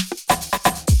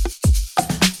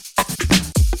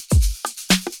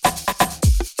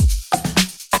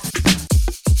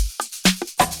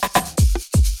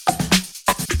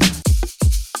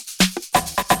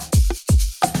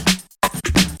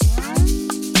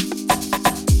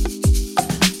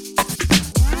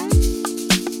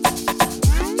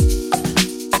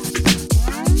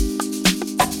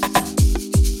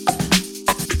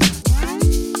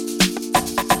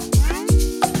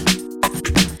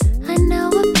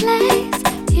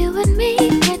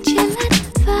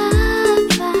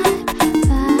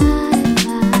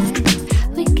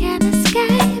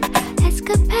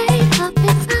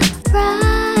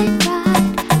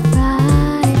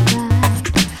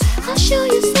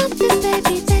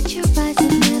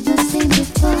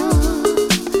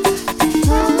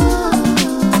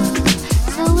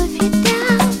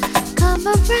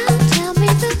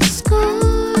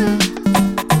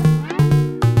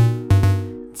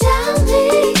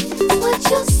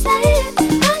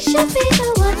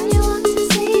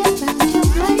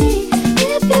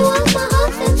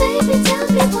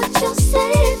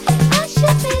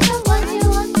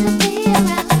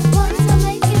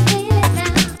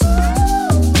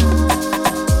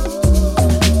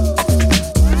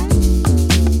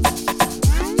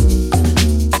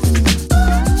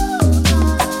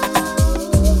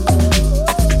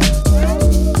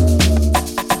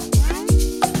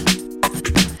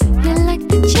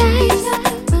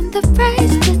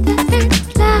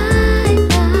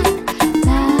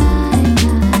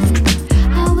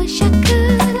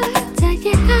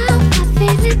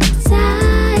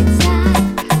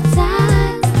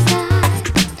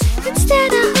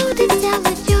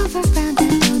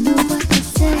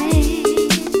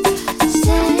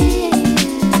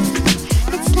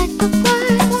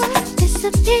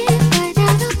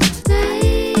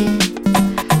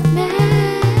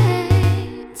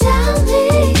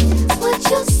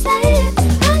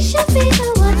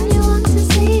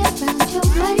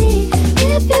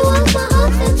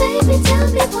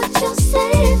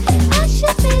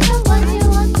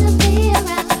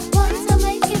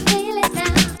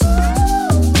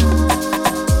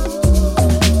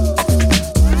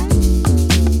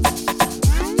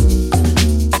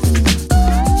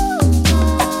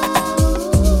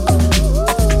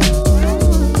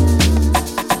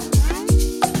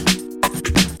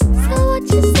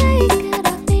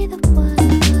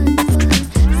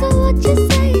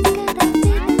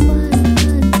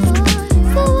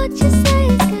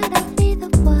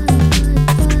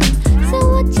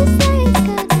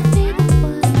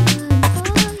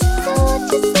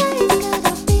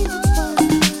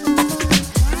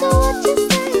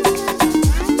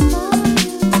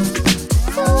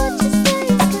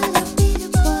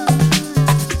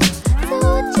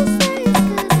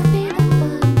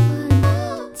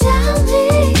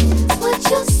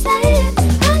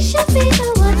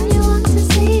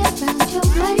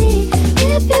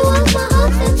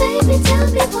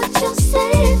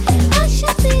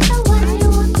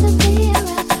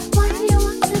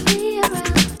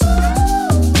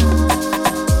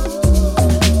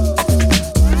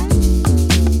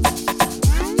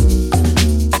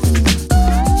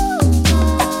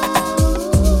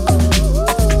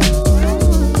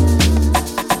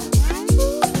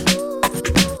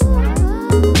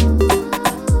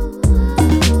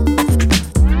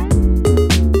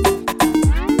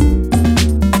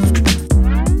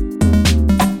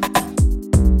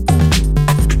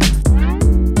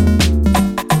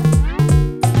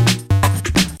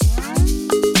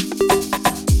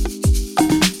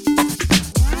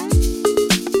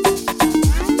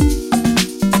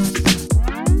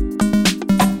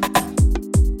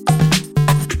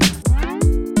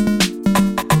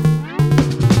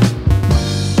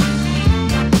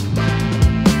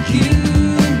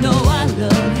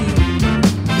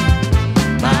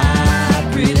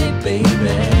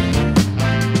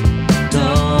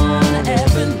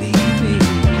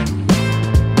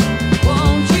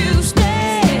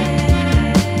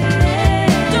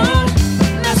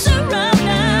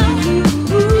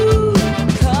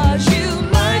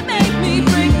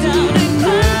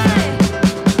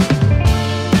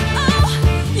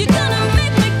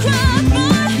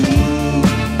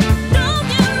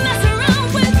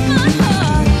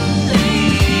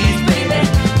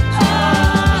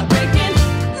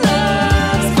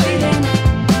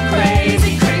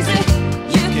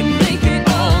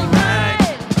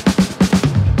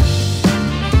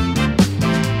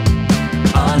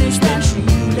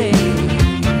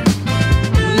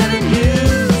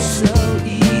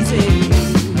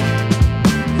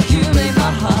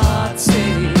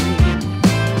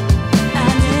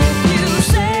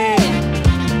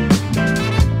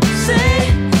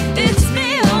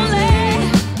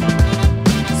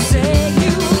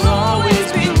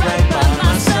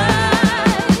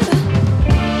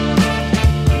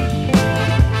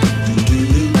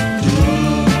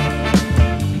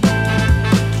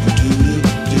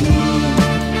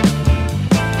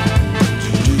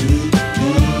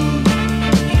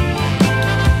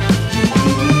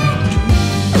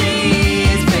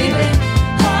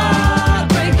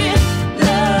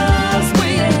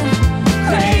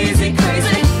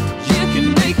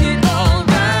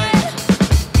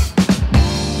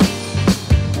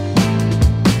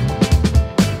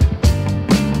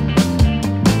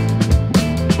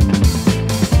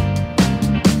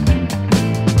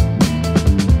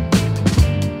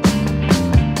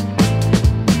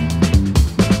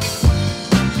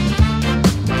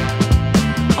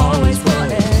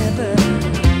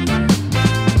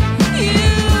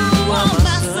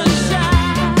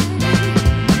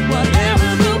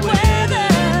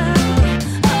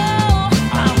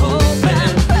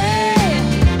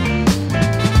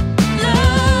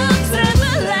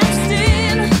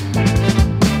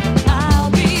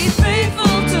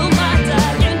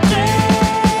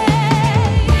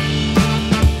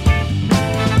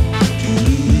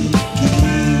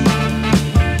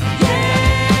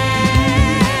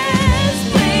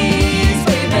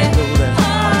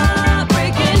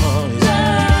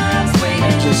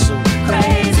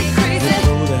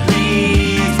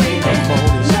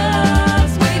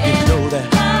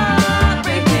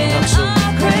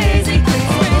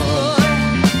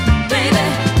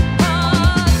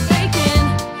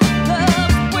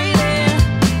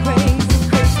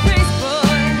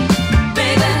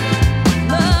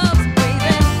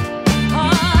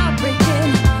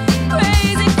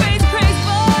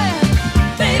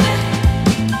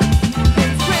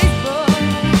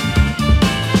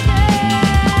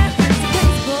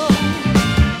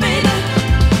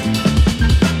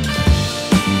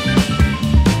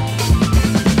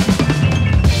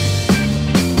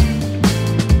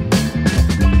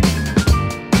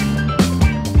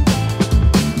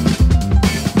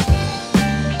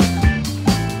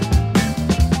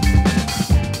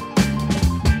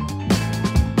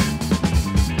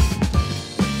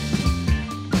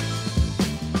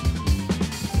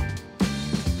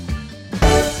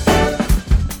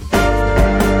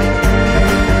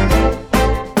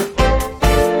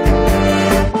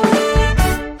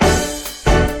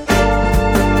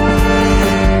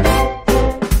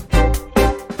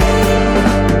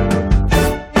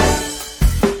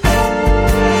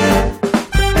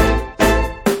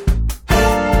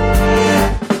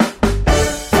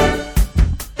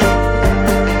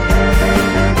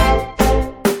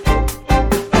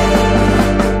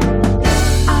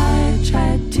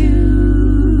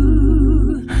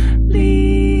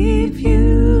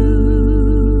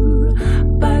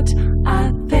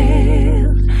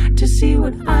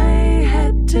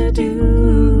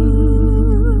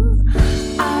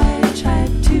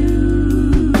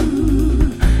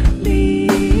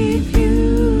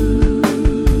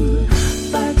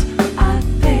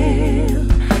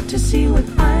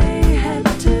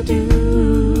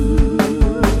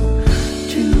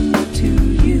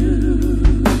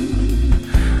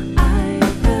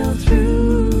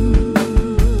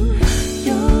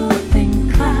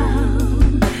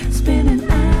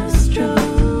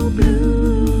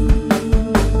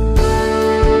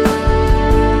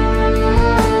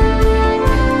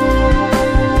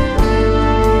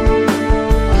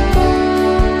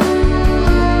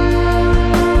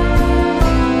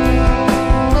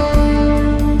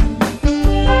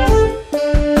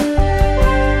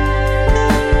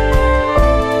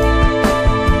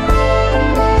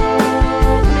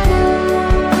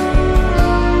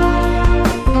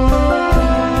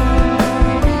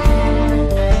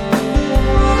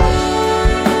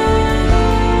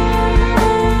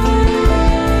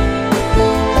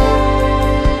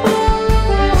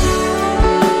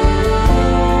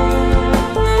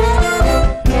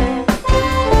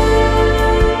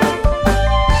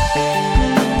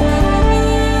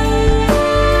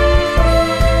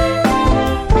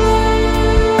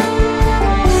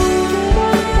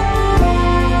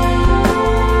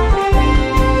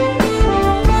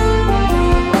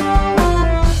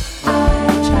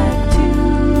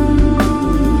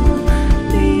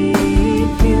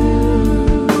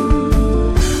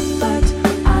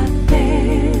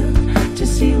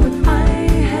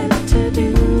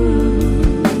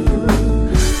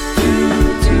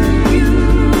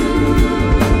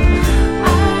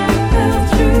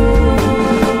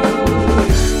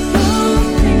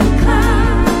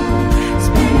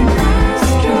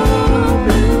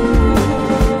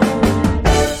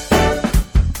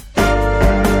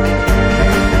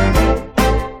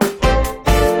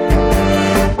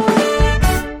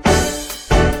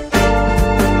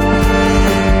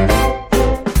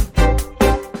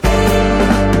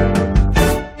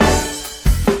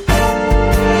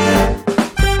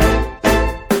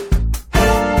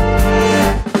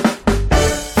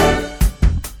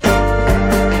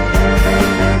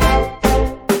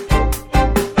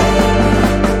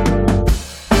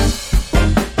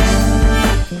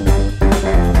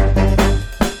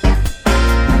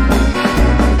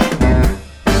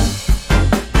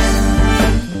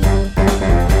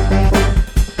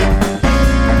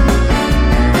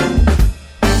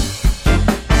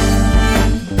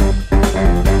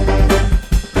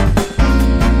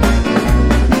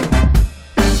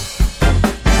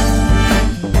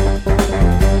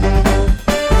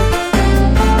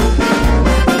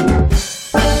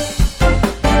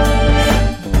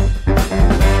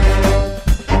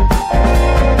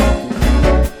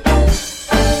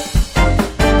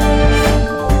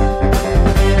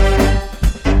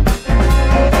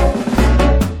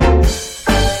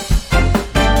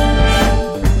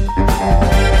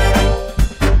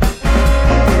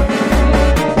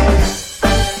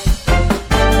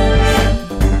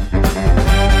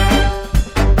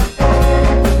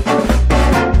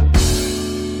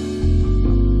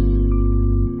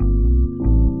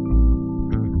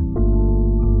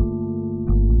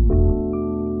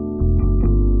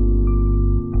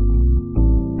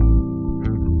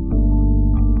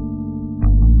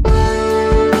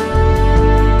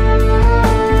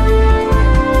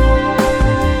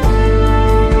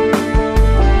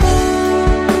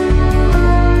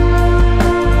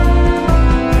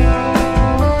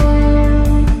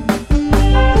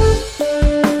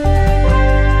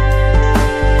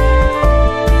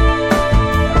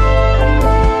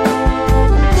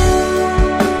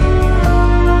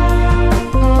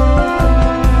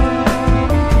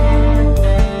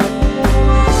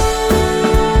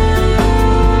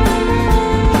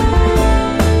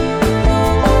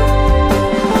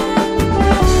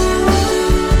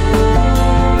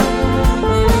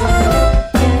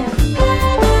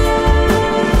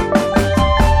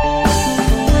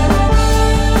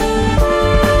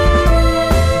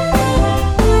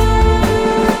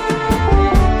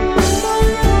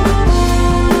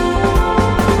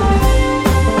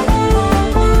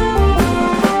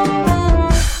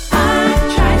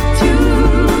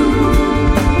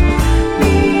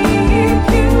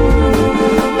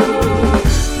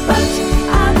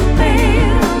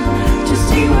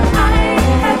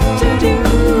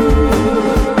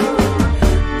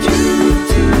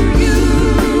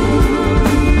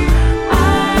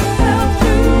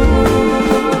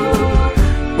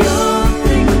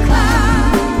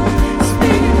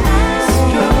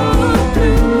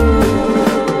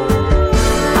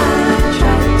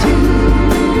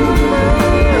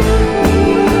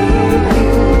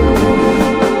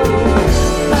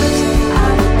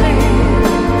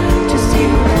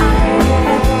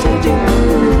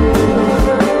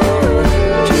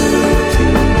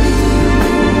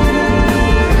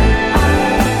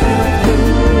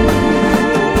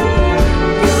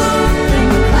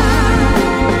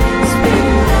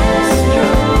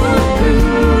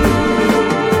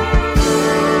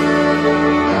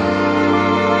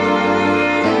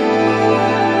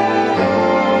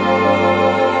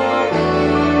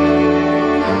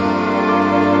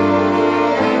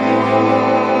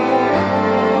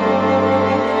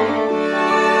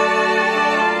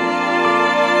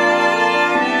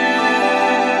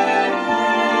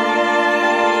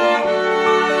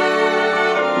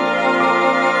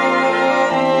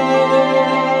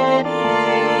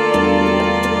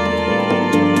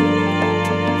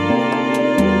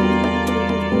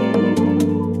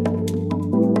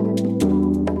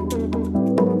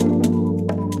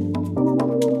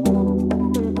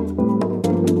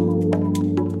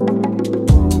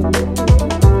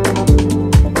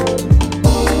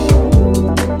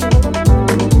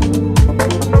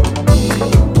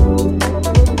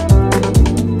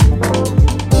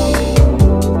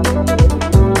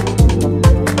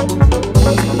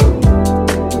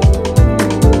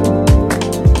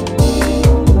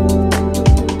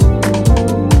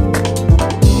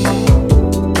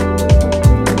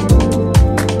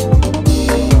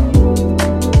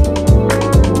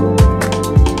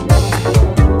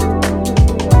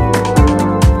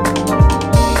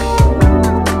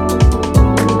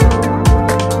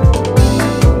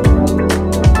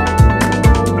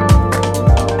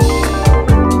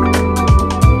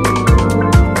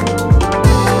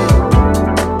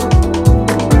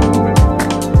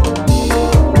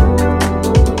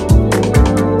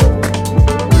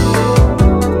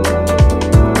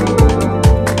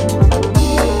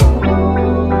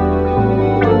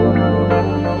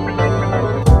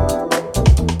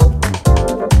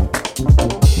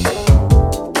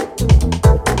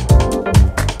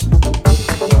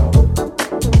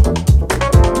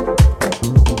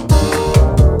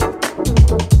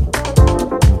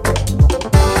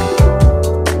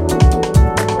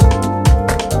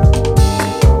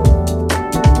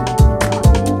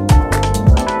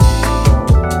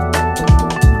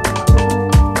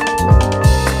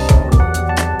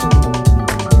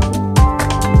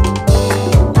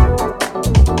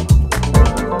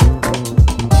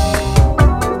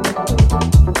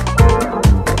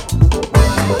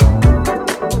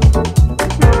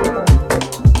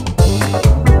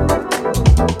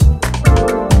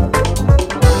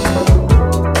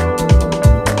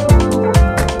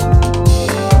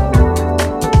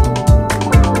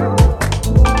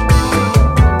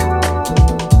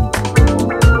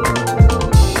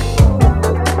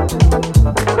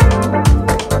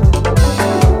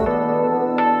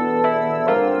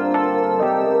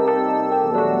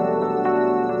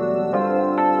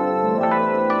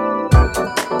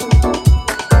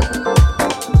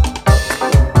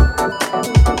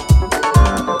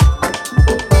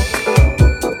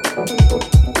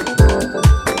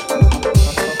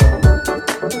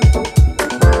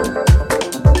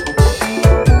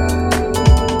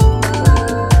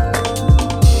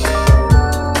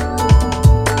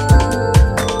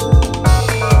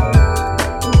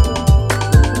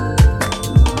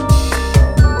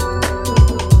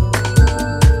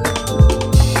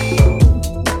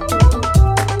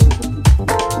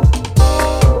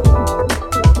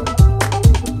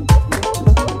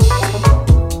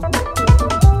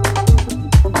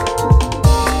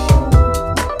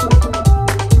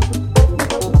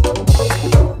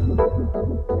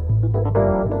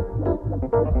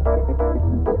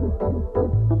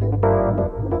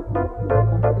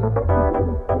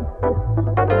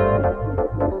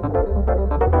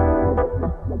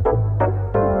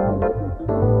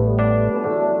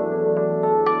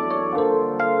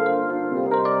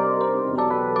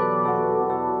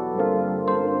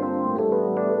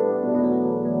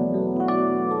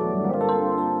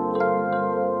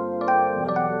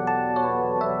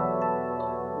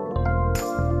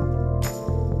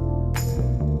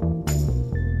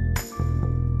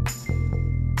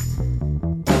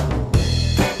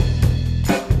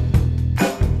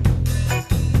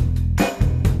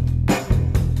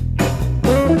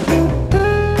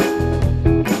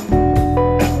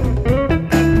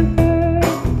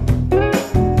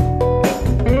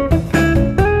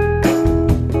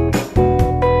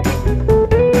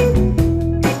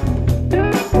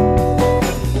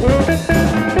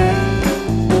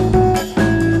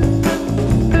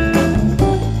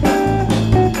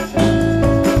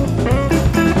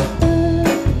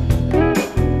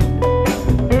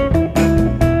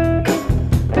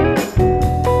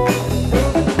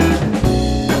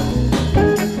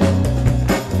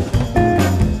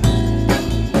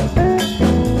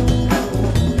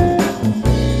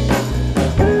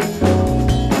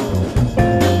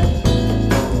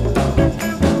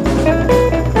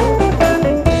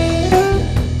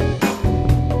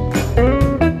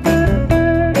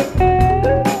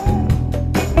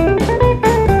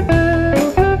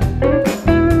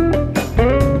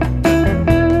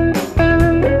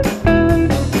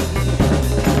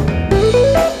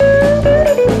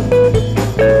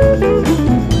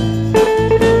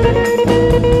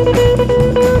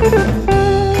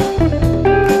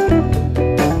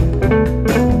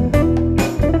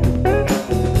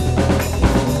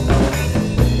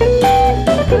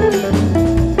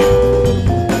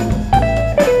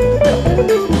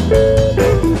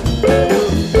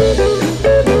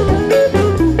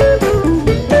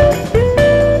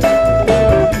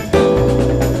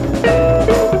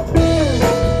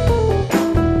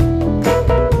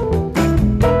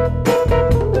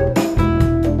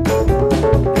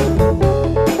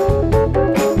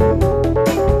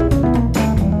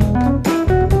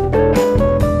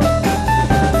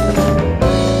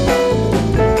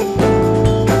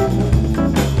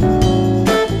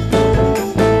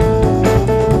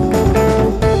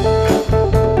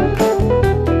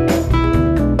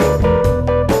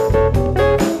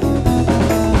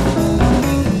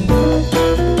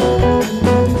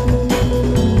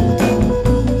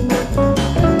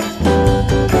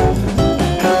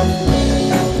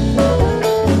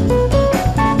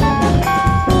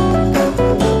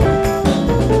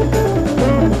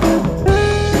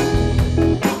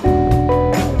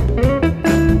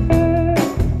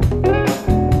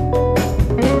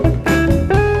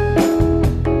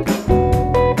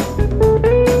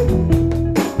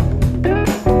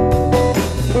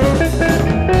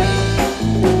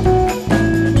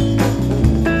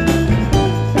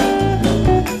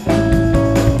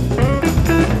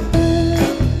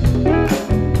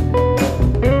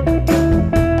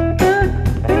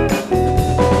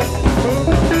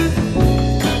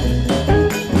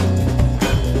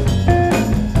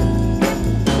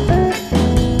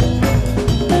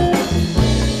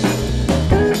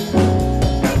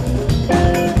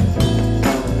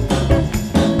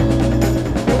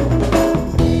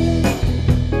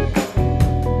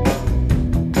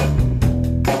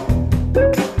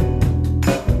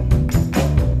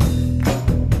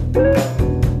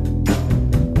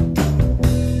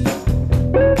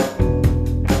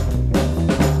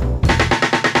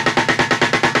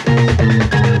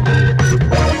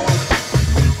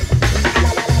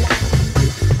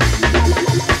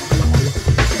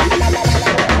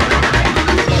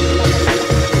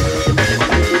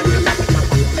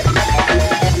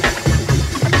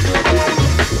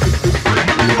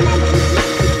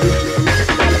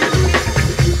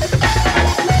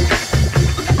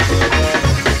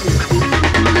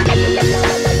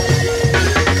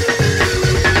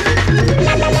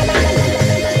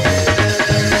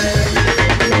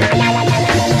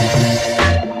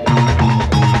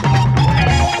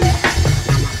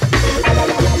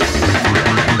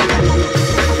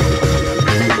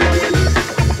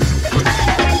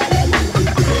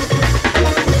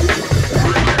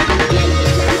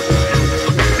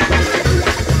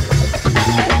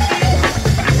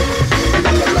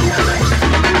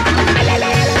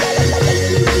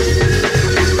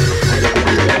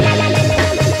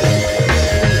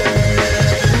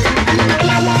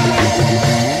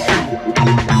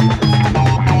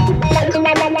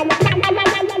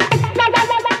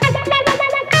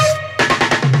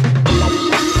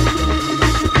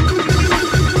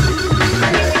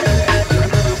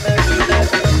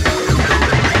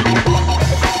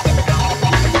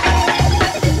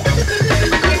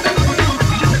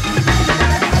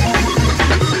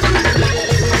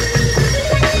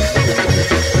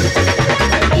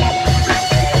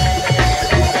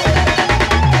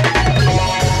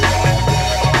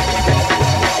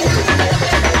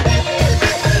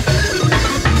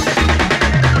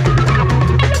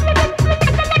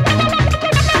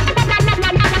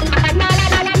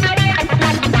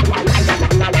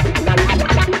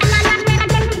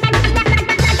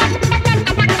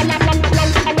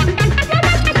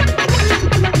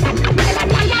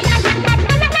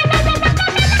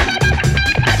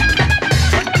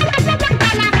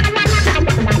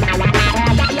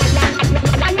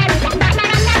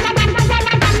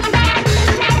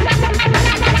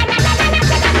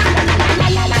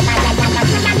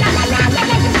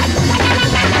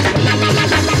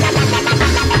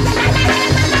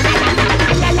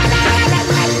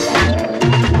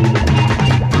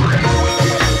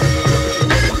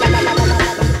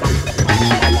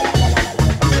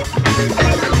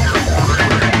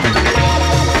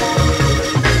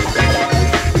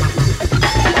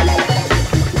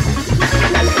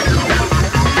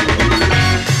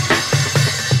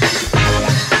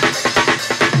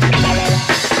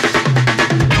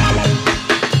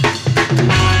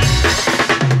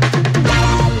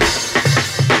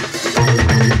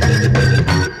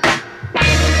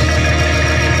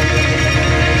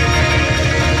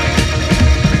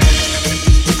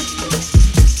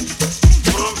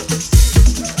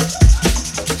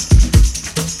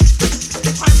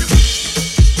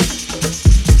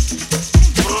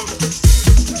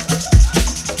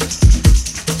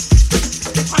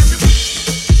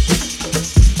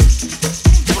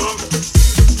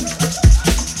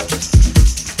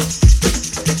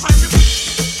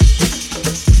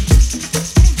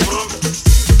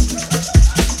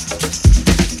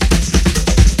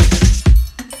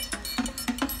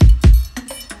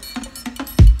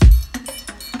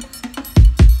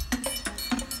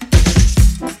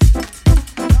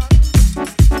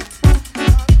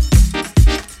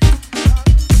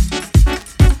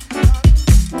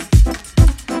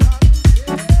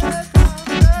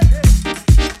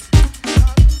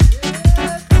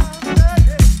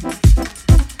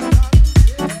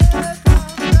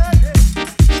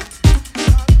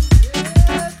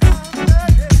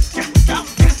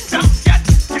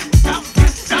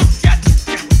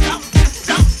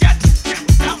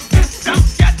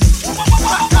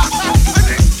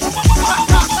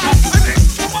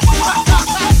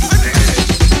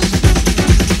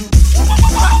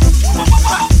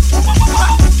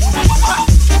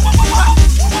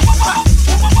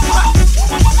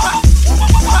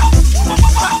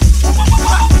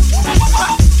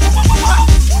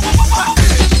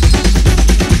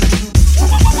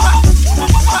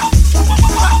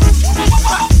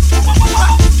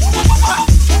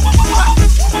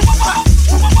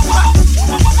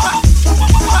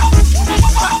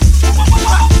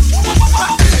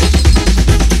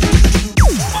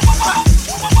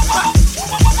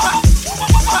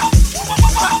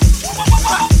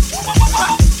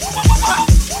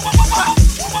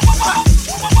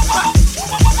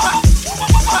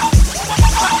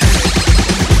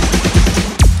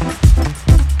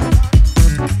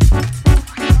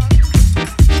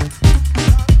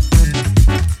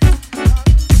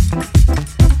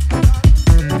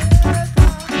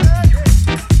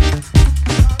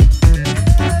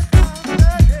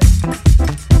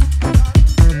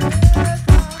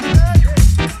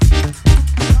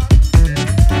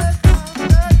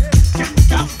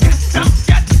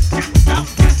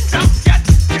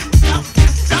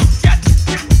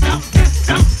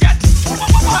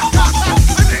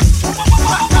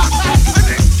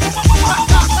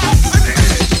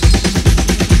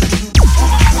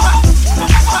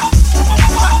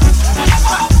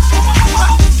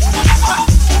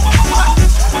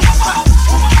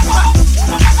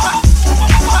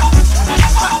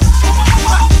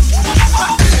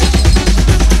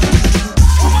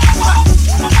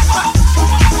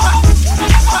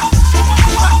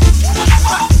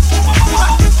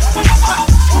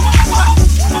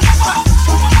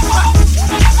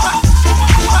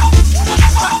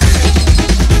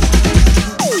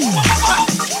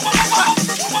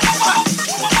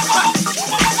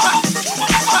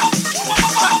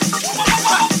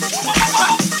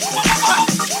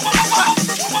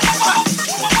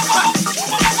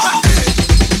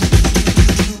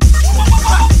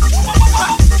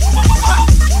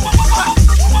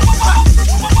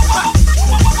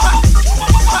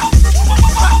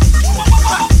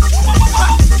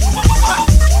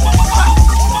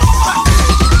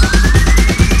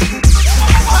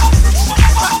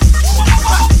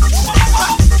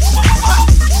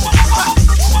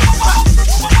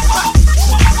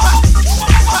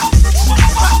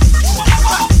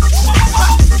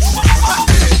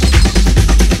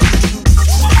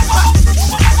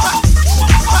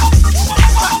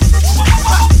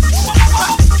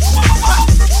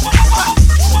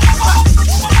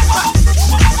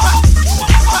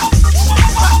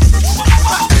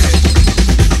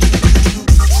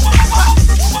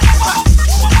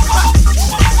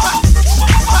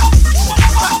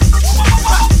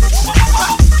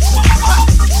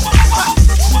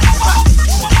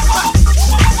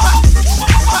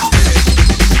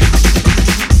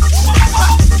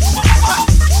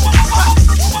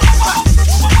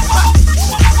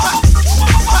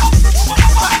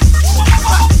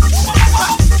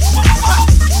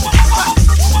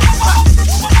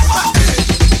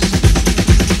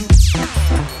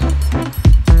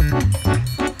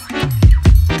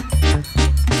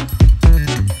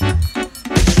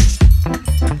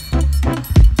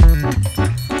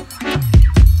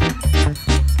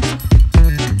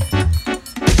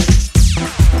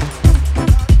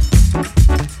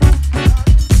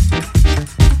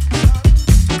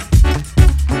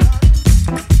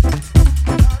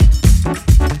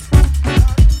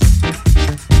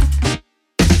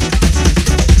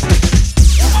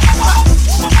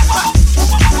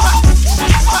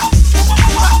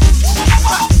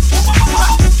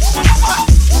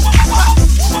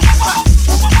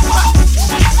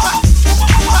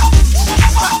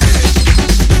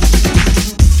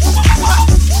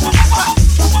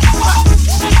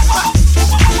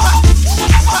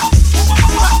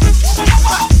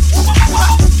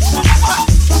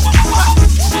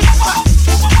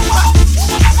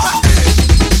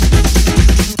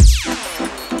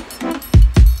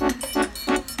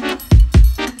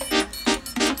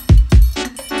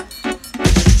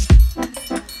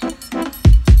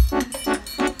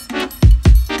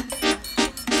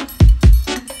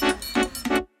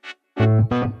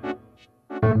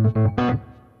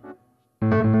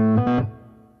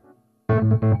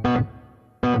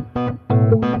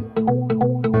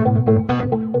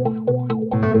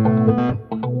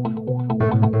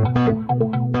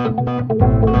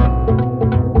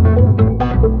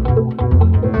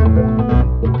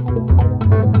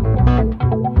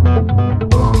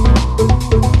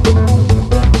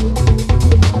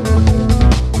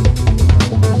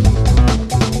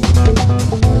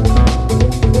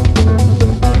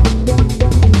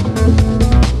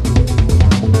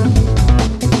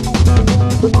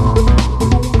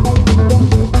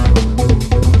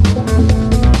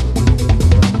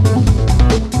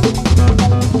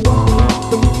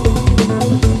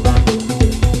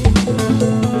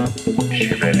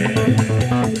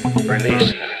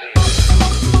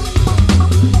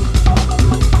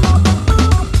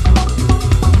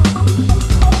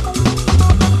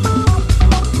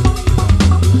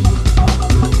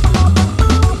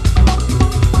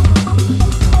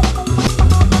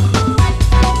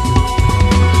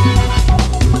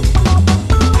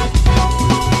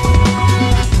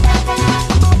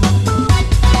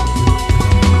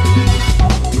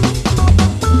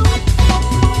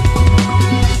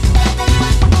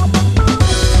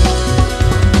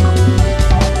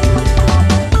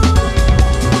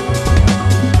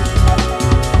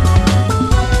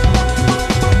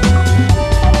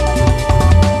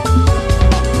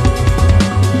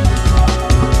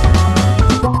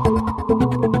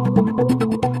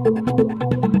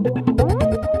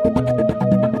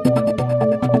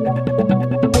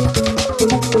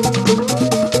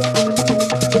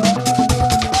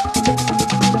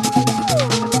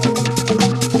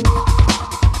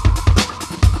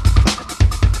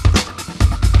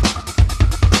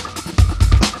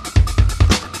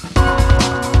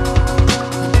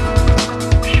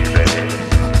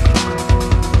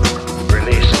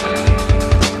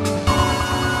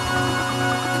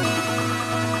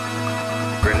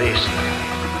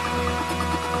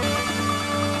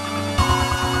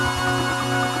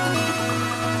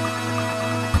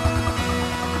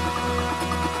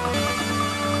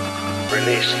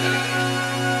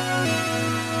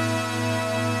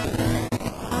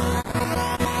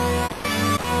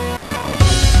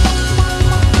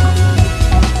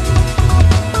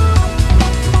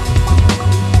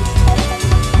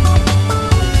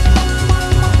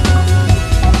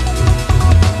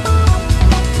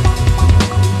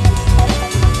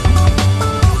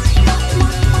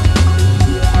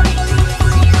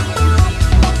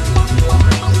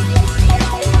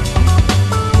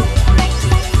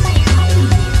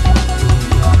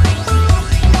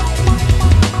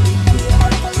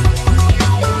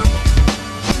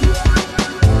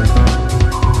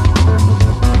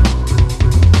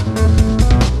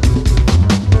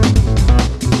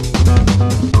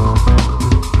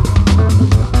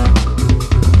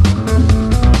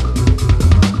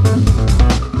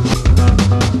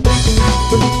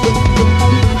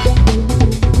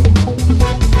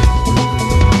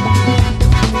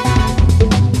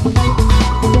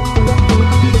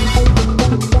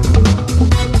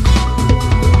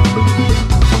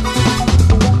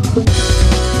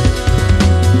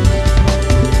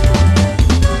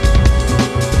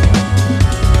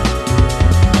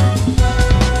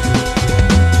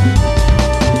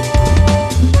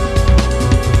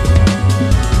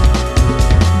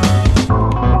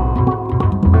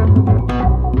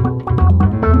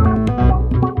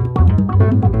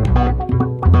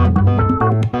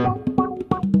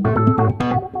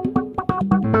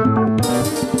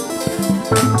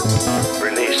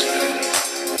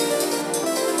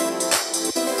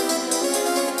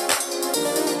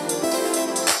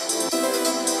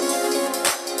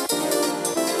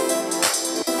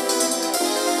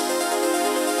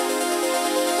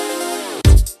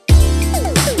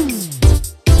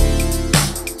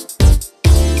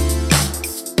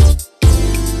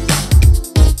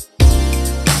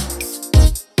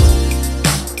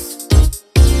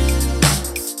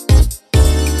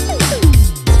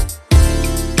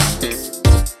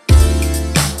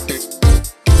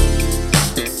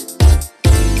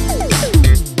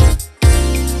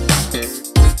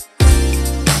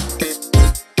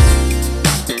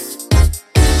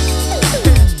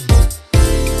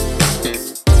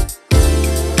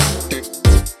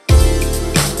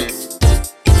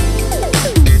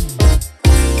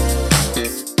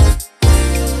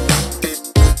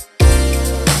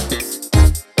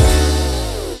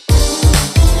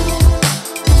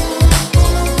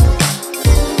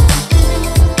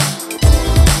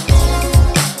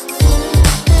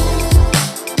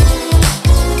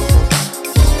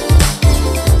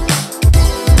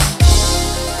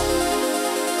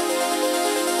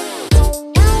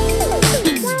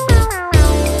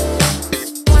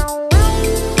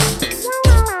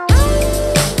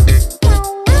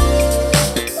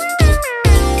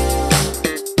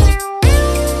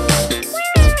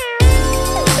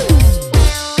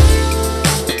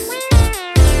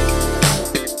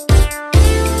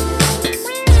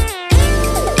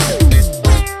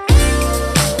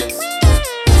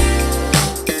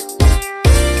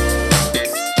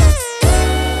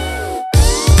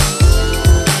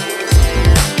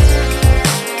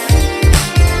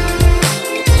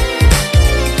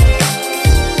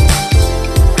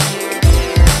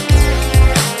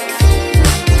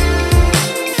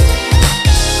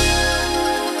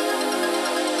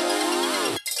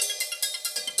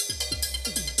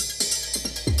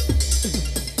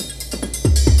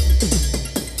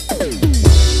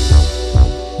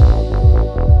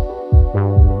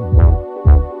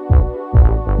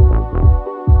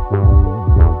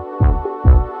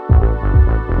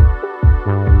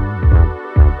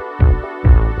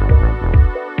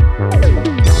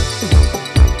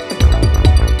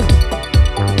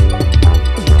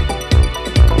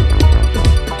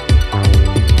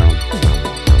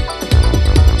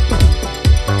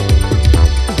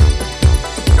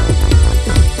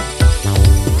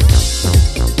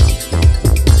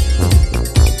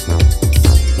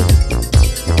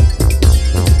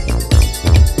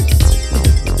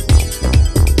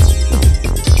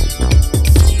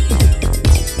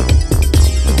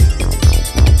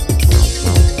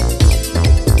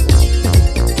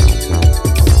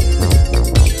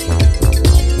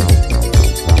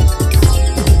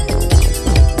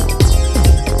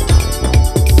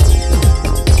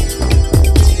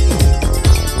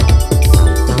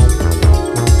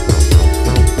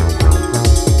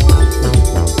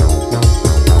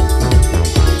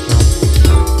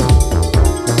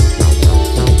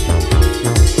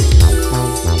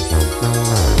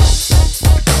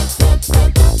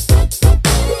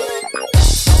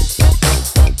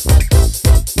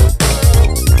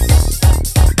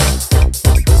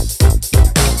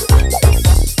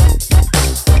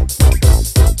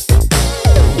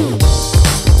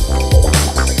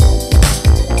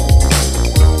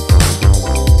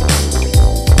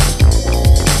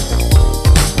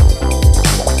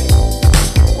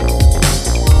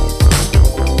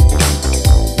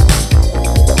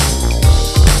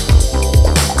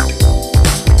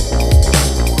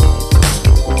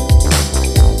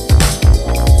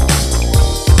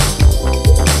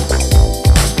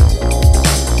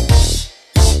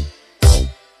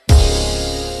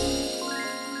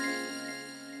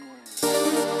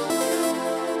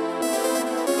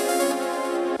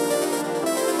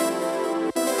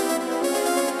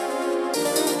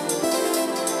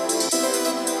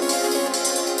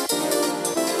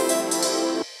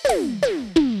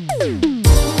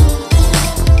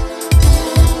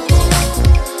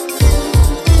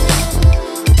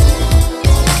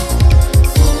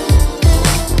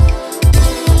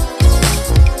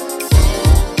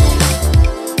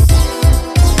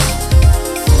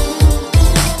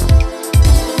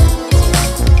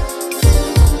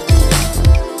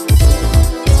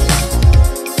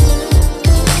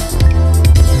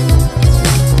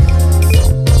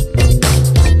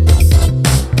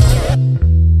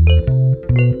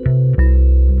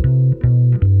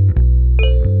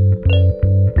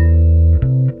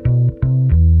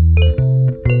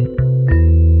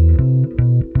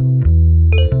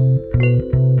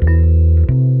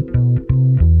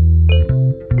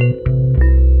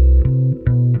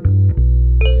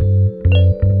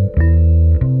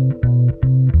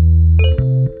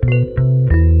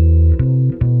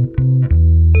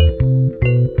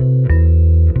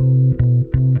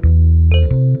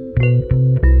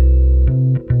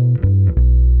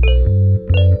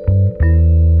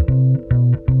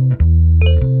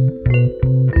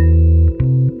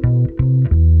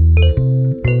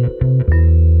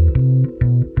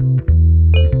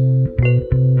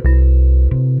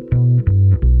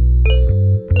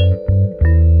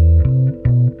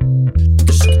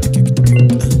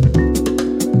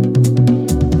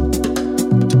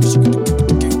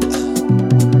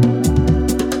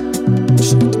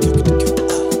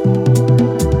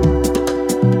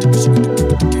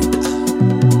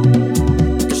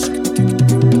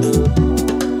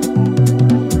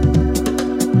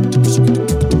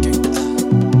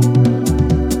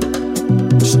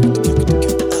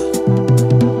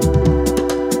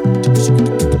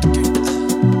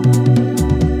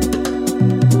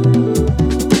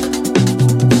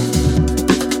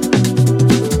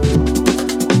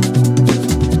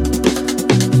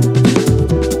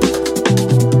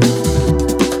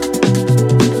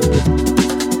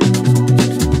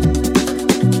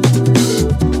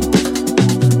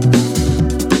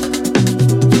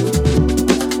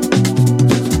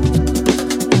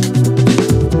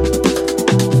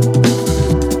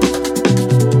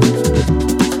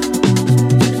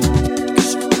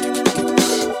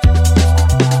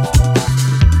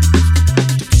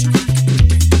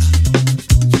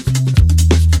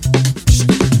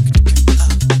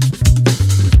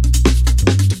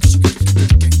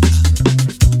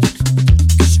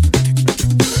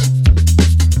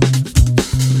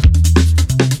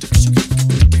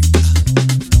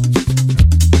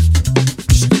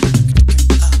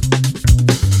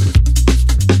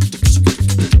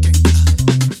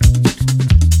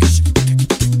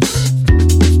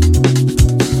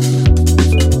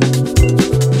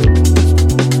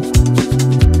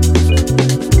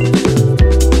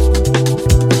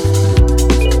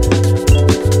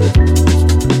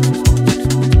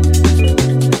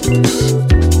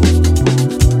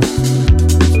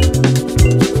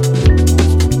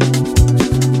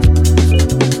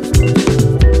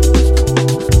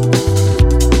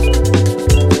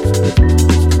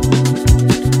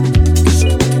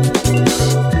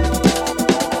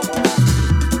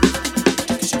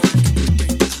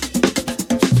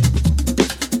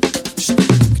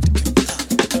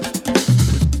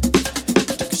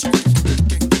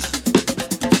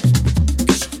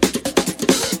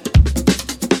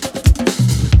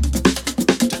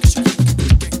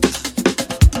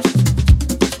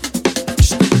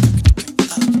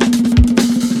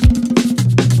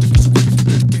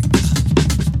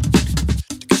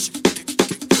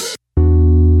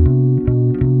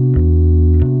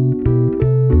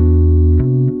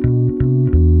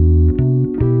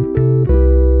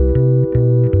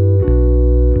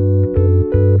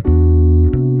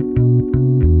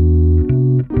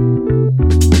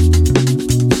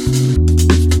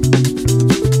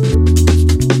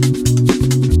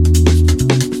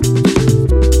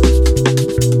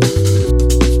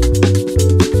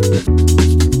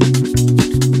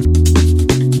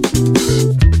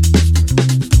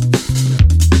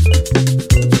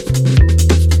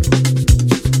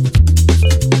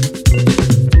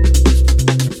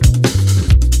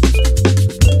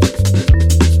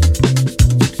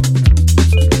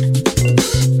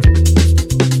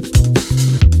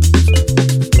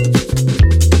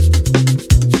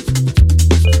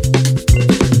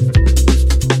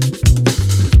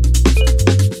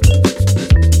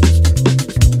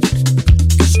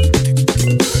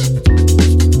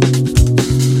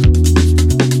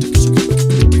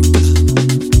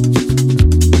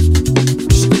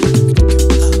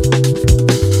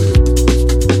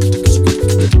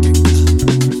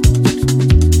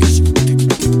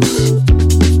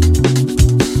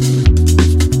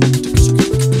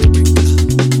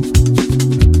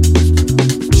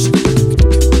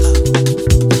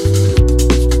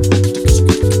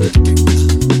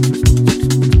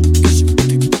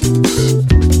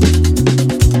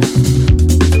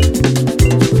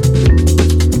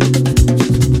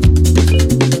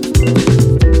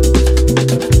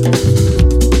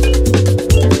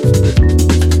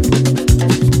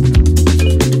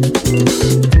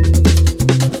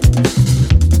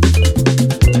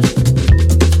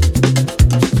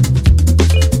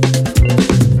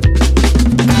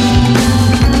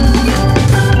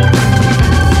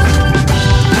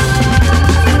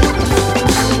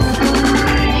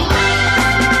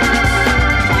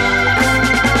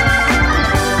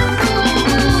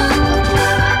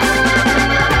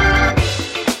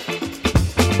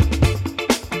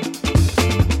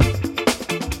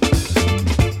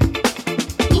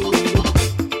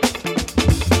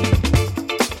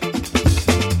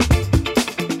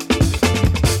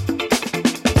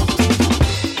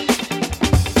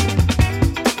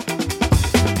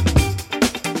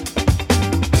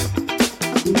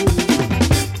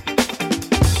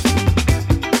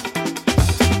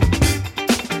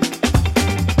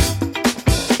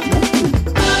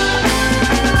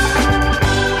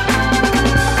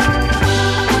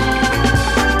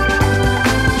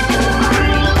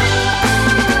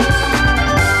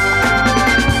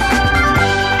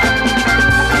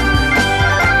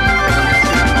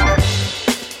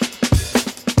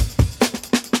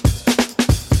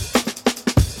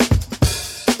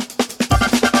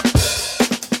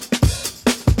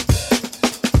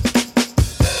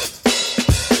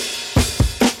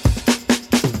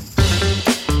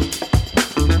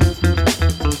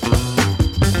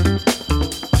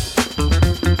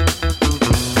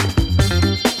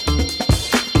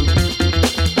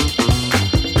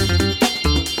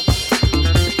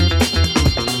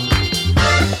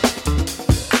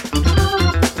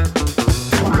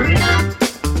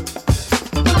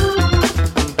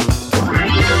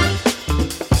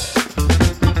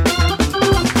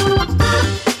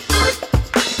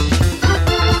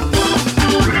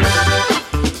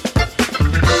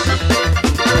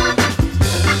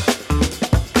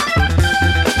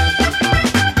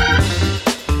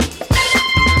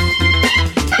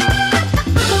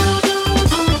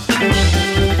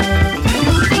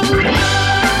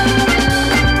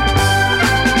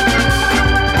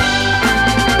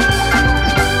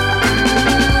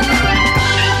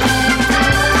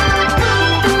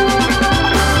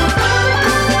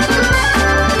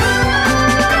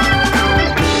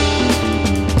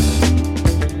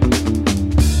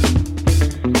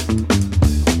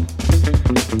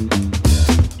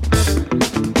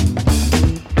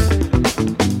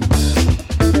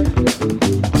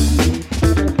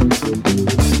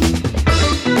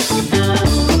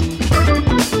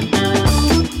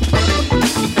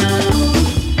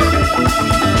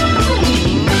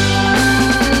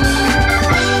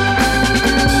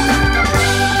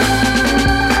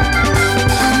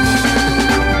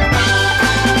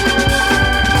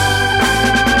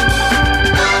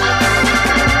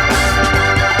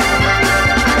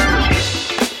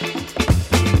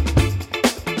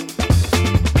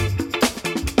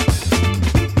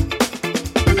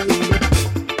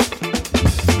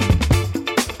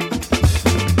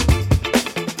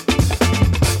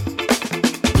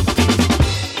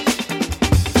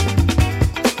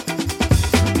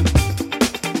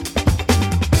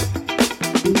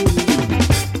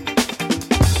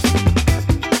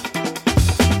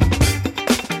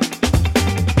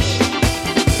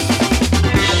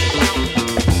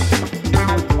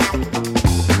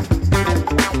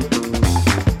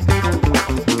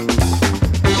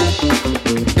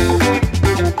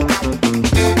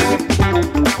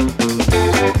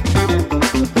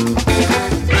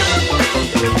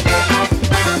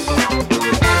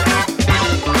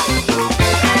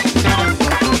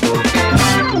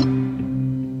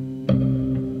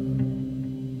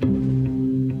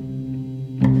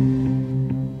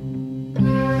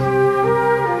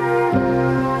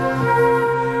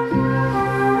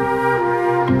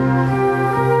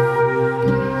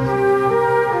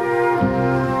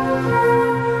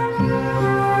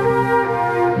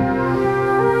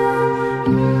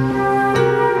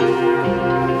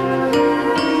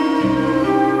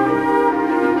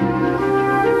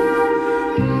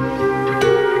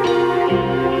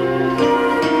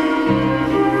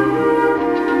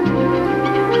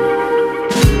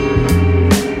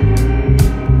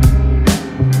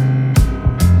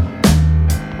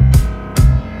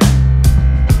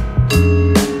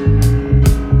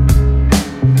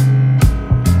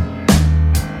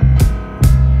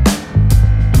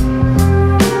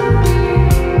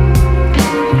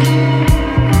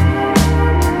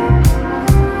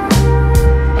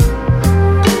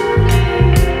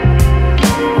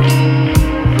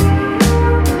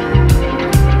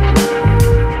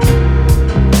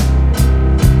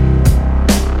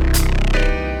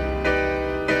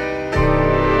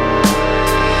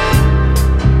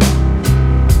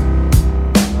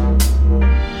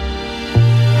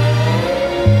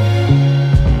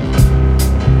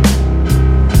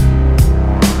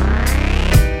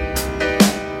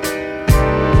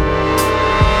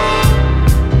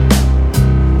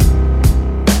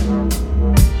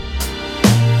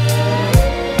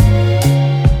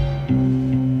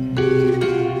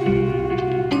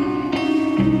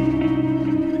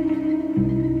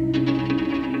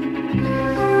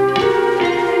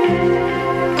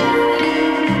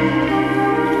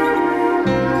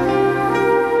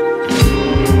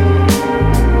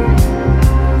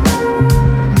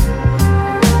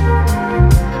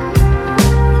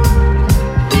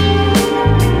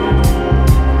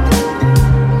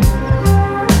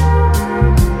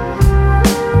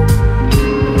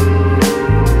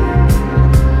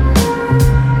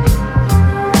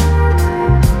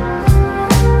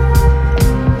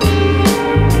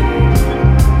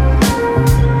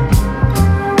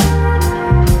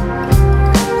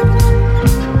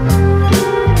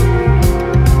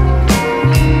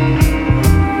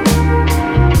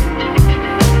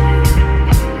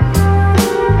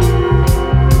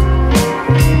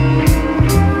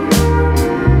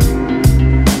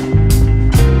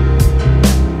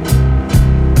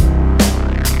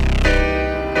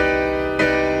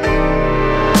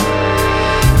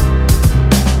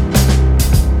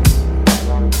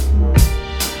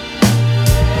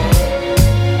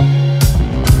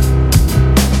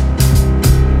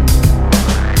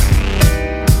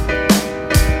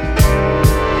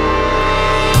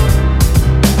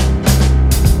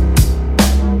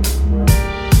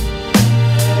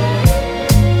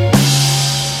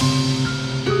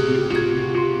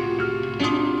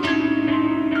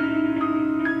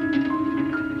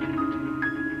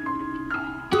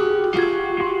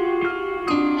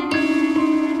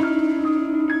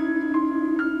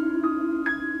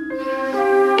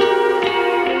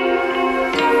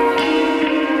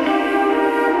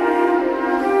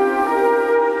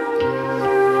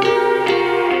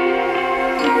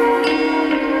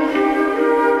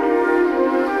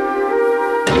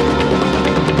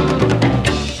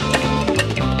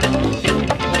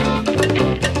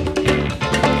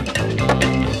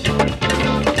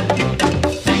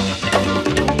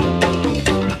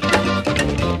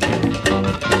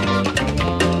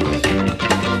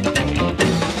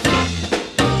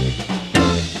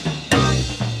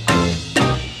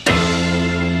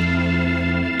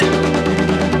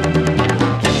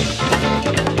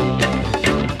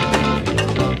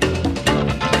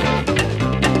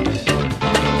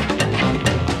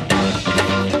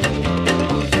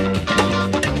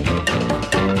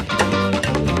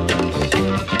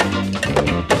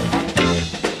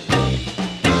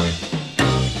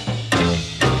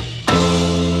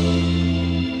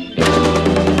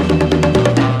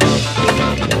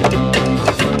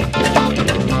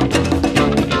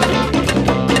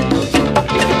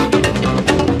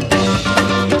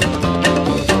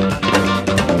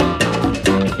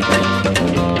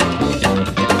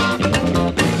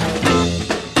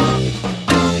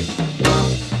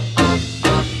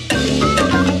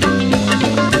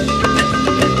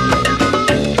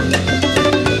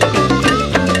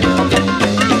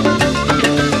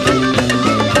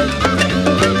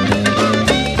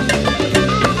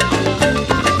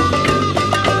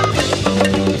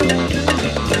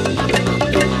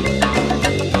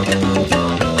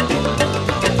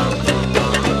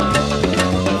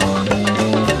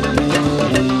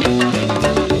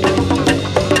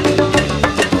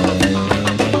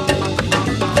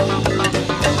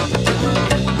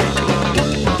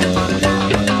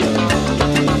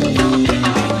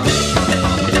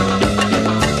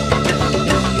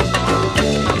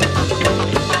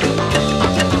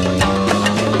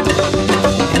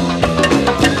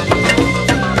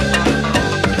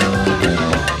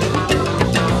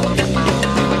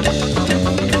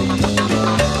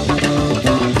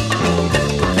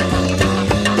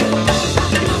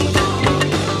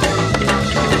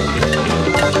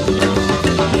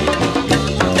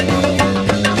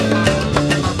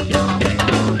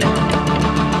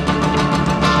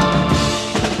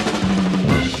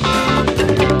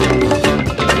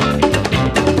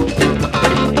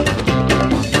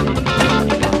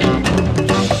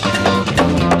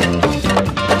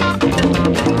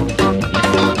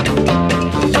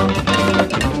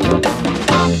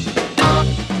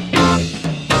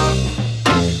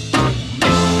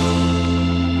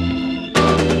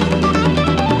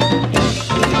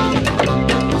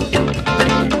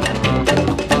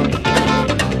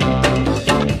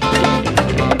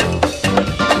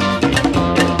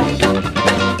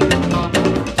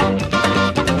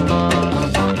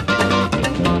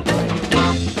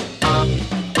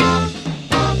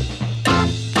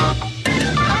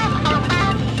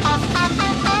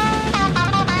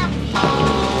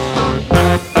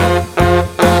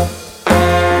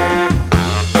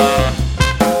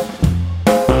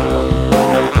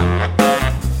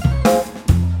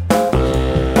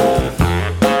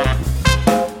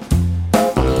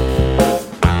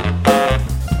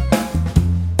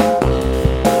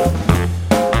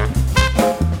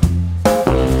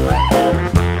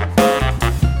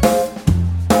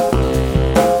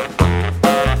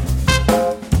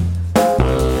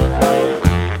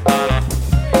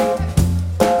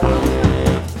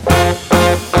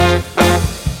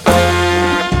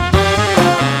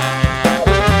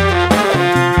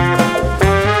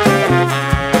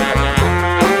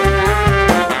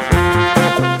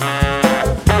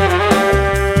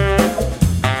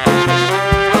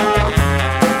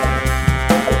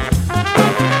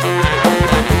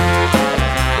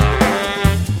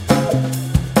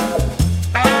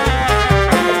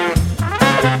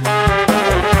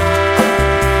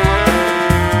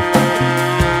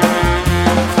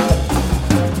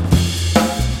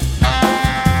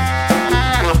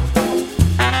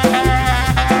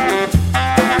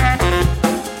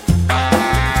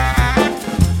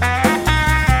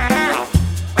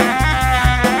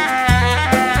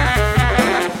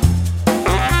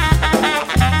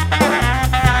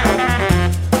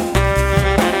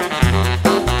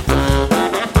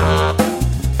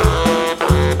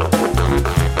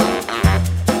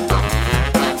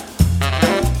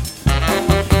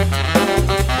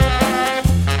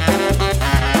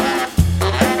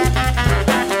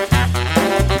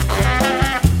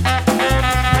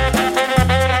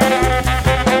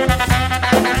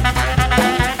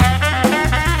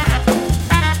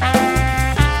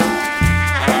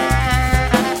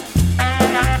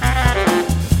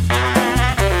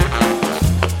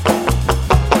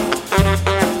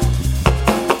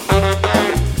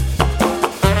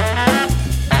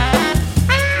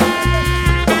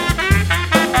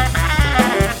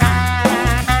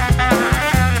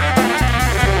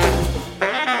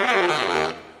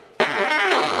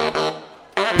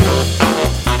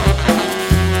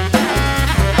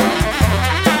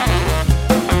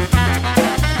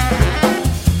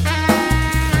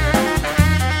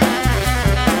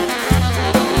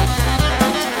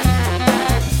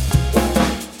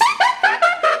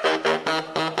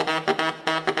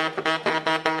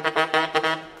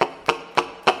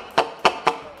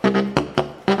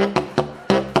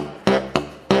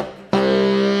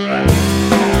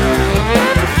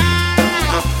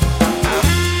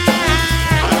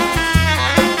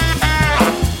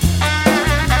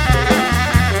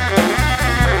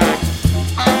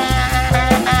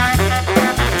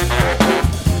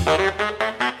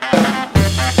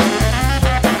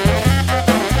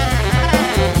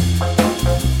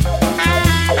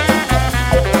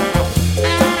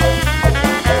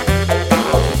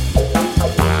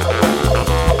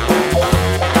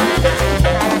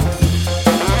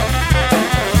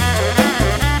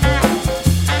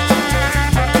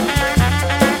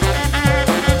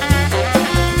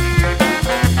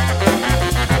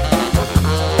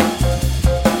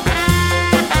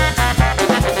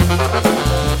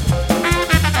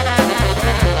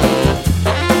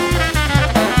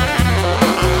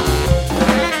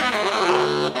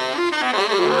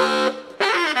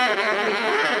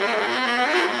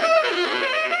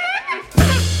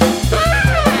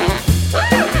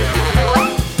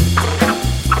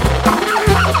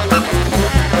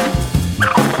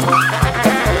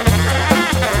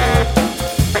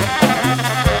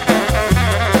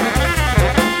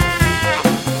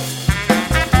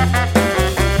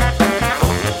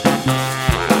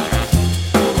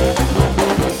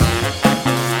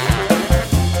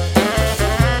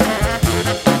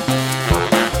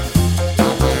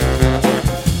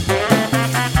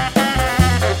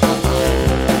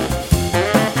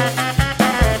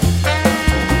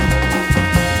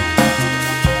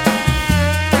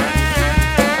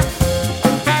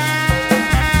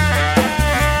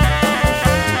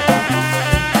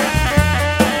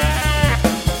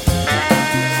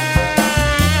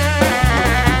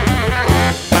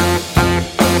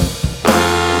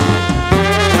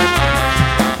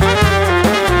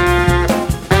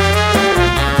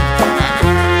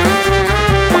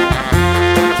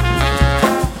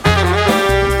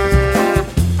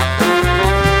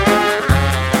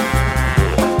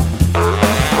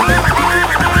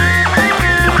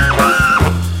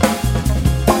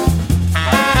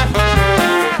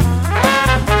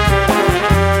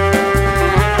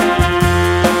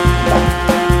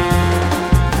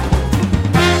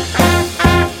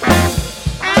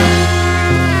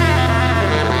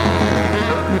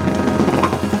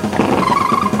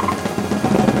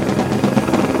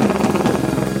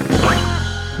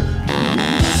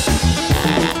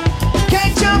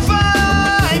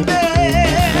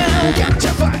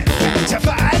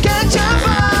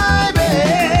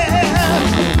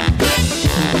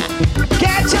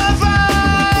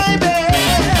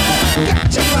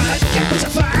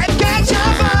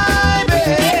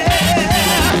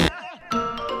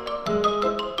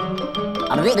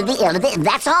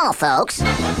 That's all, folks.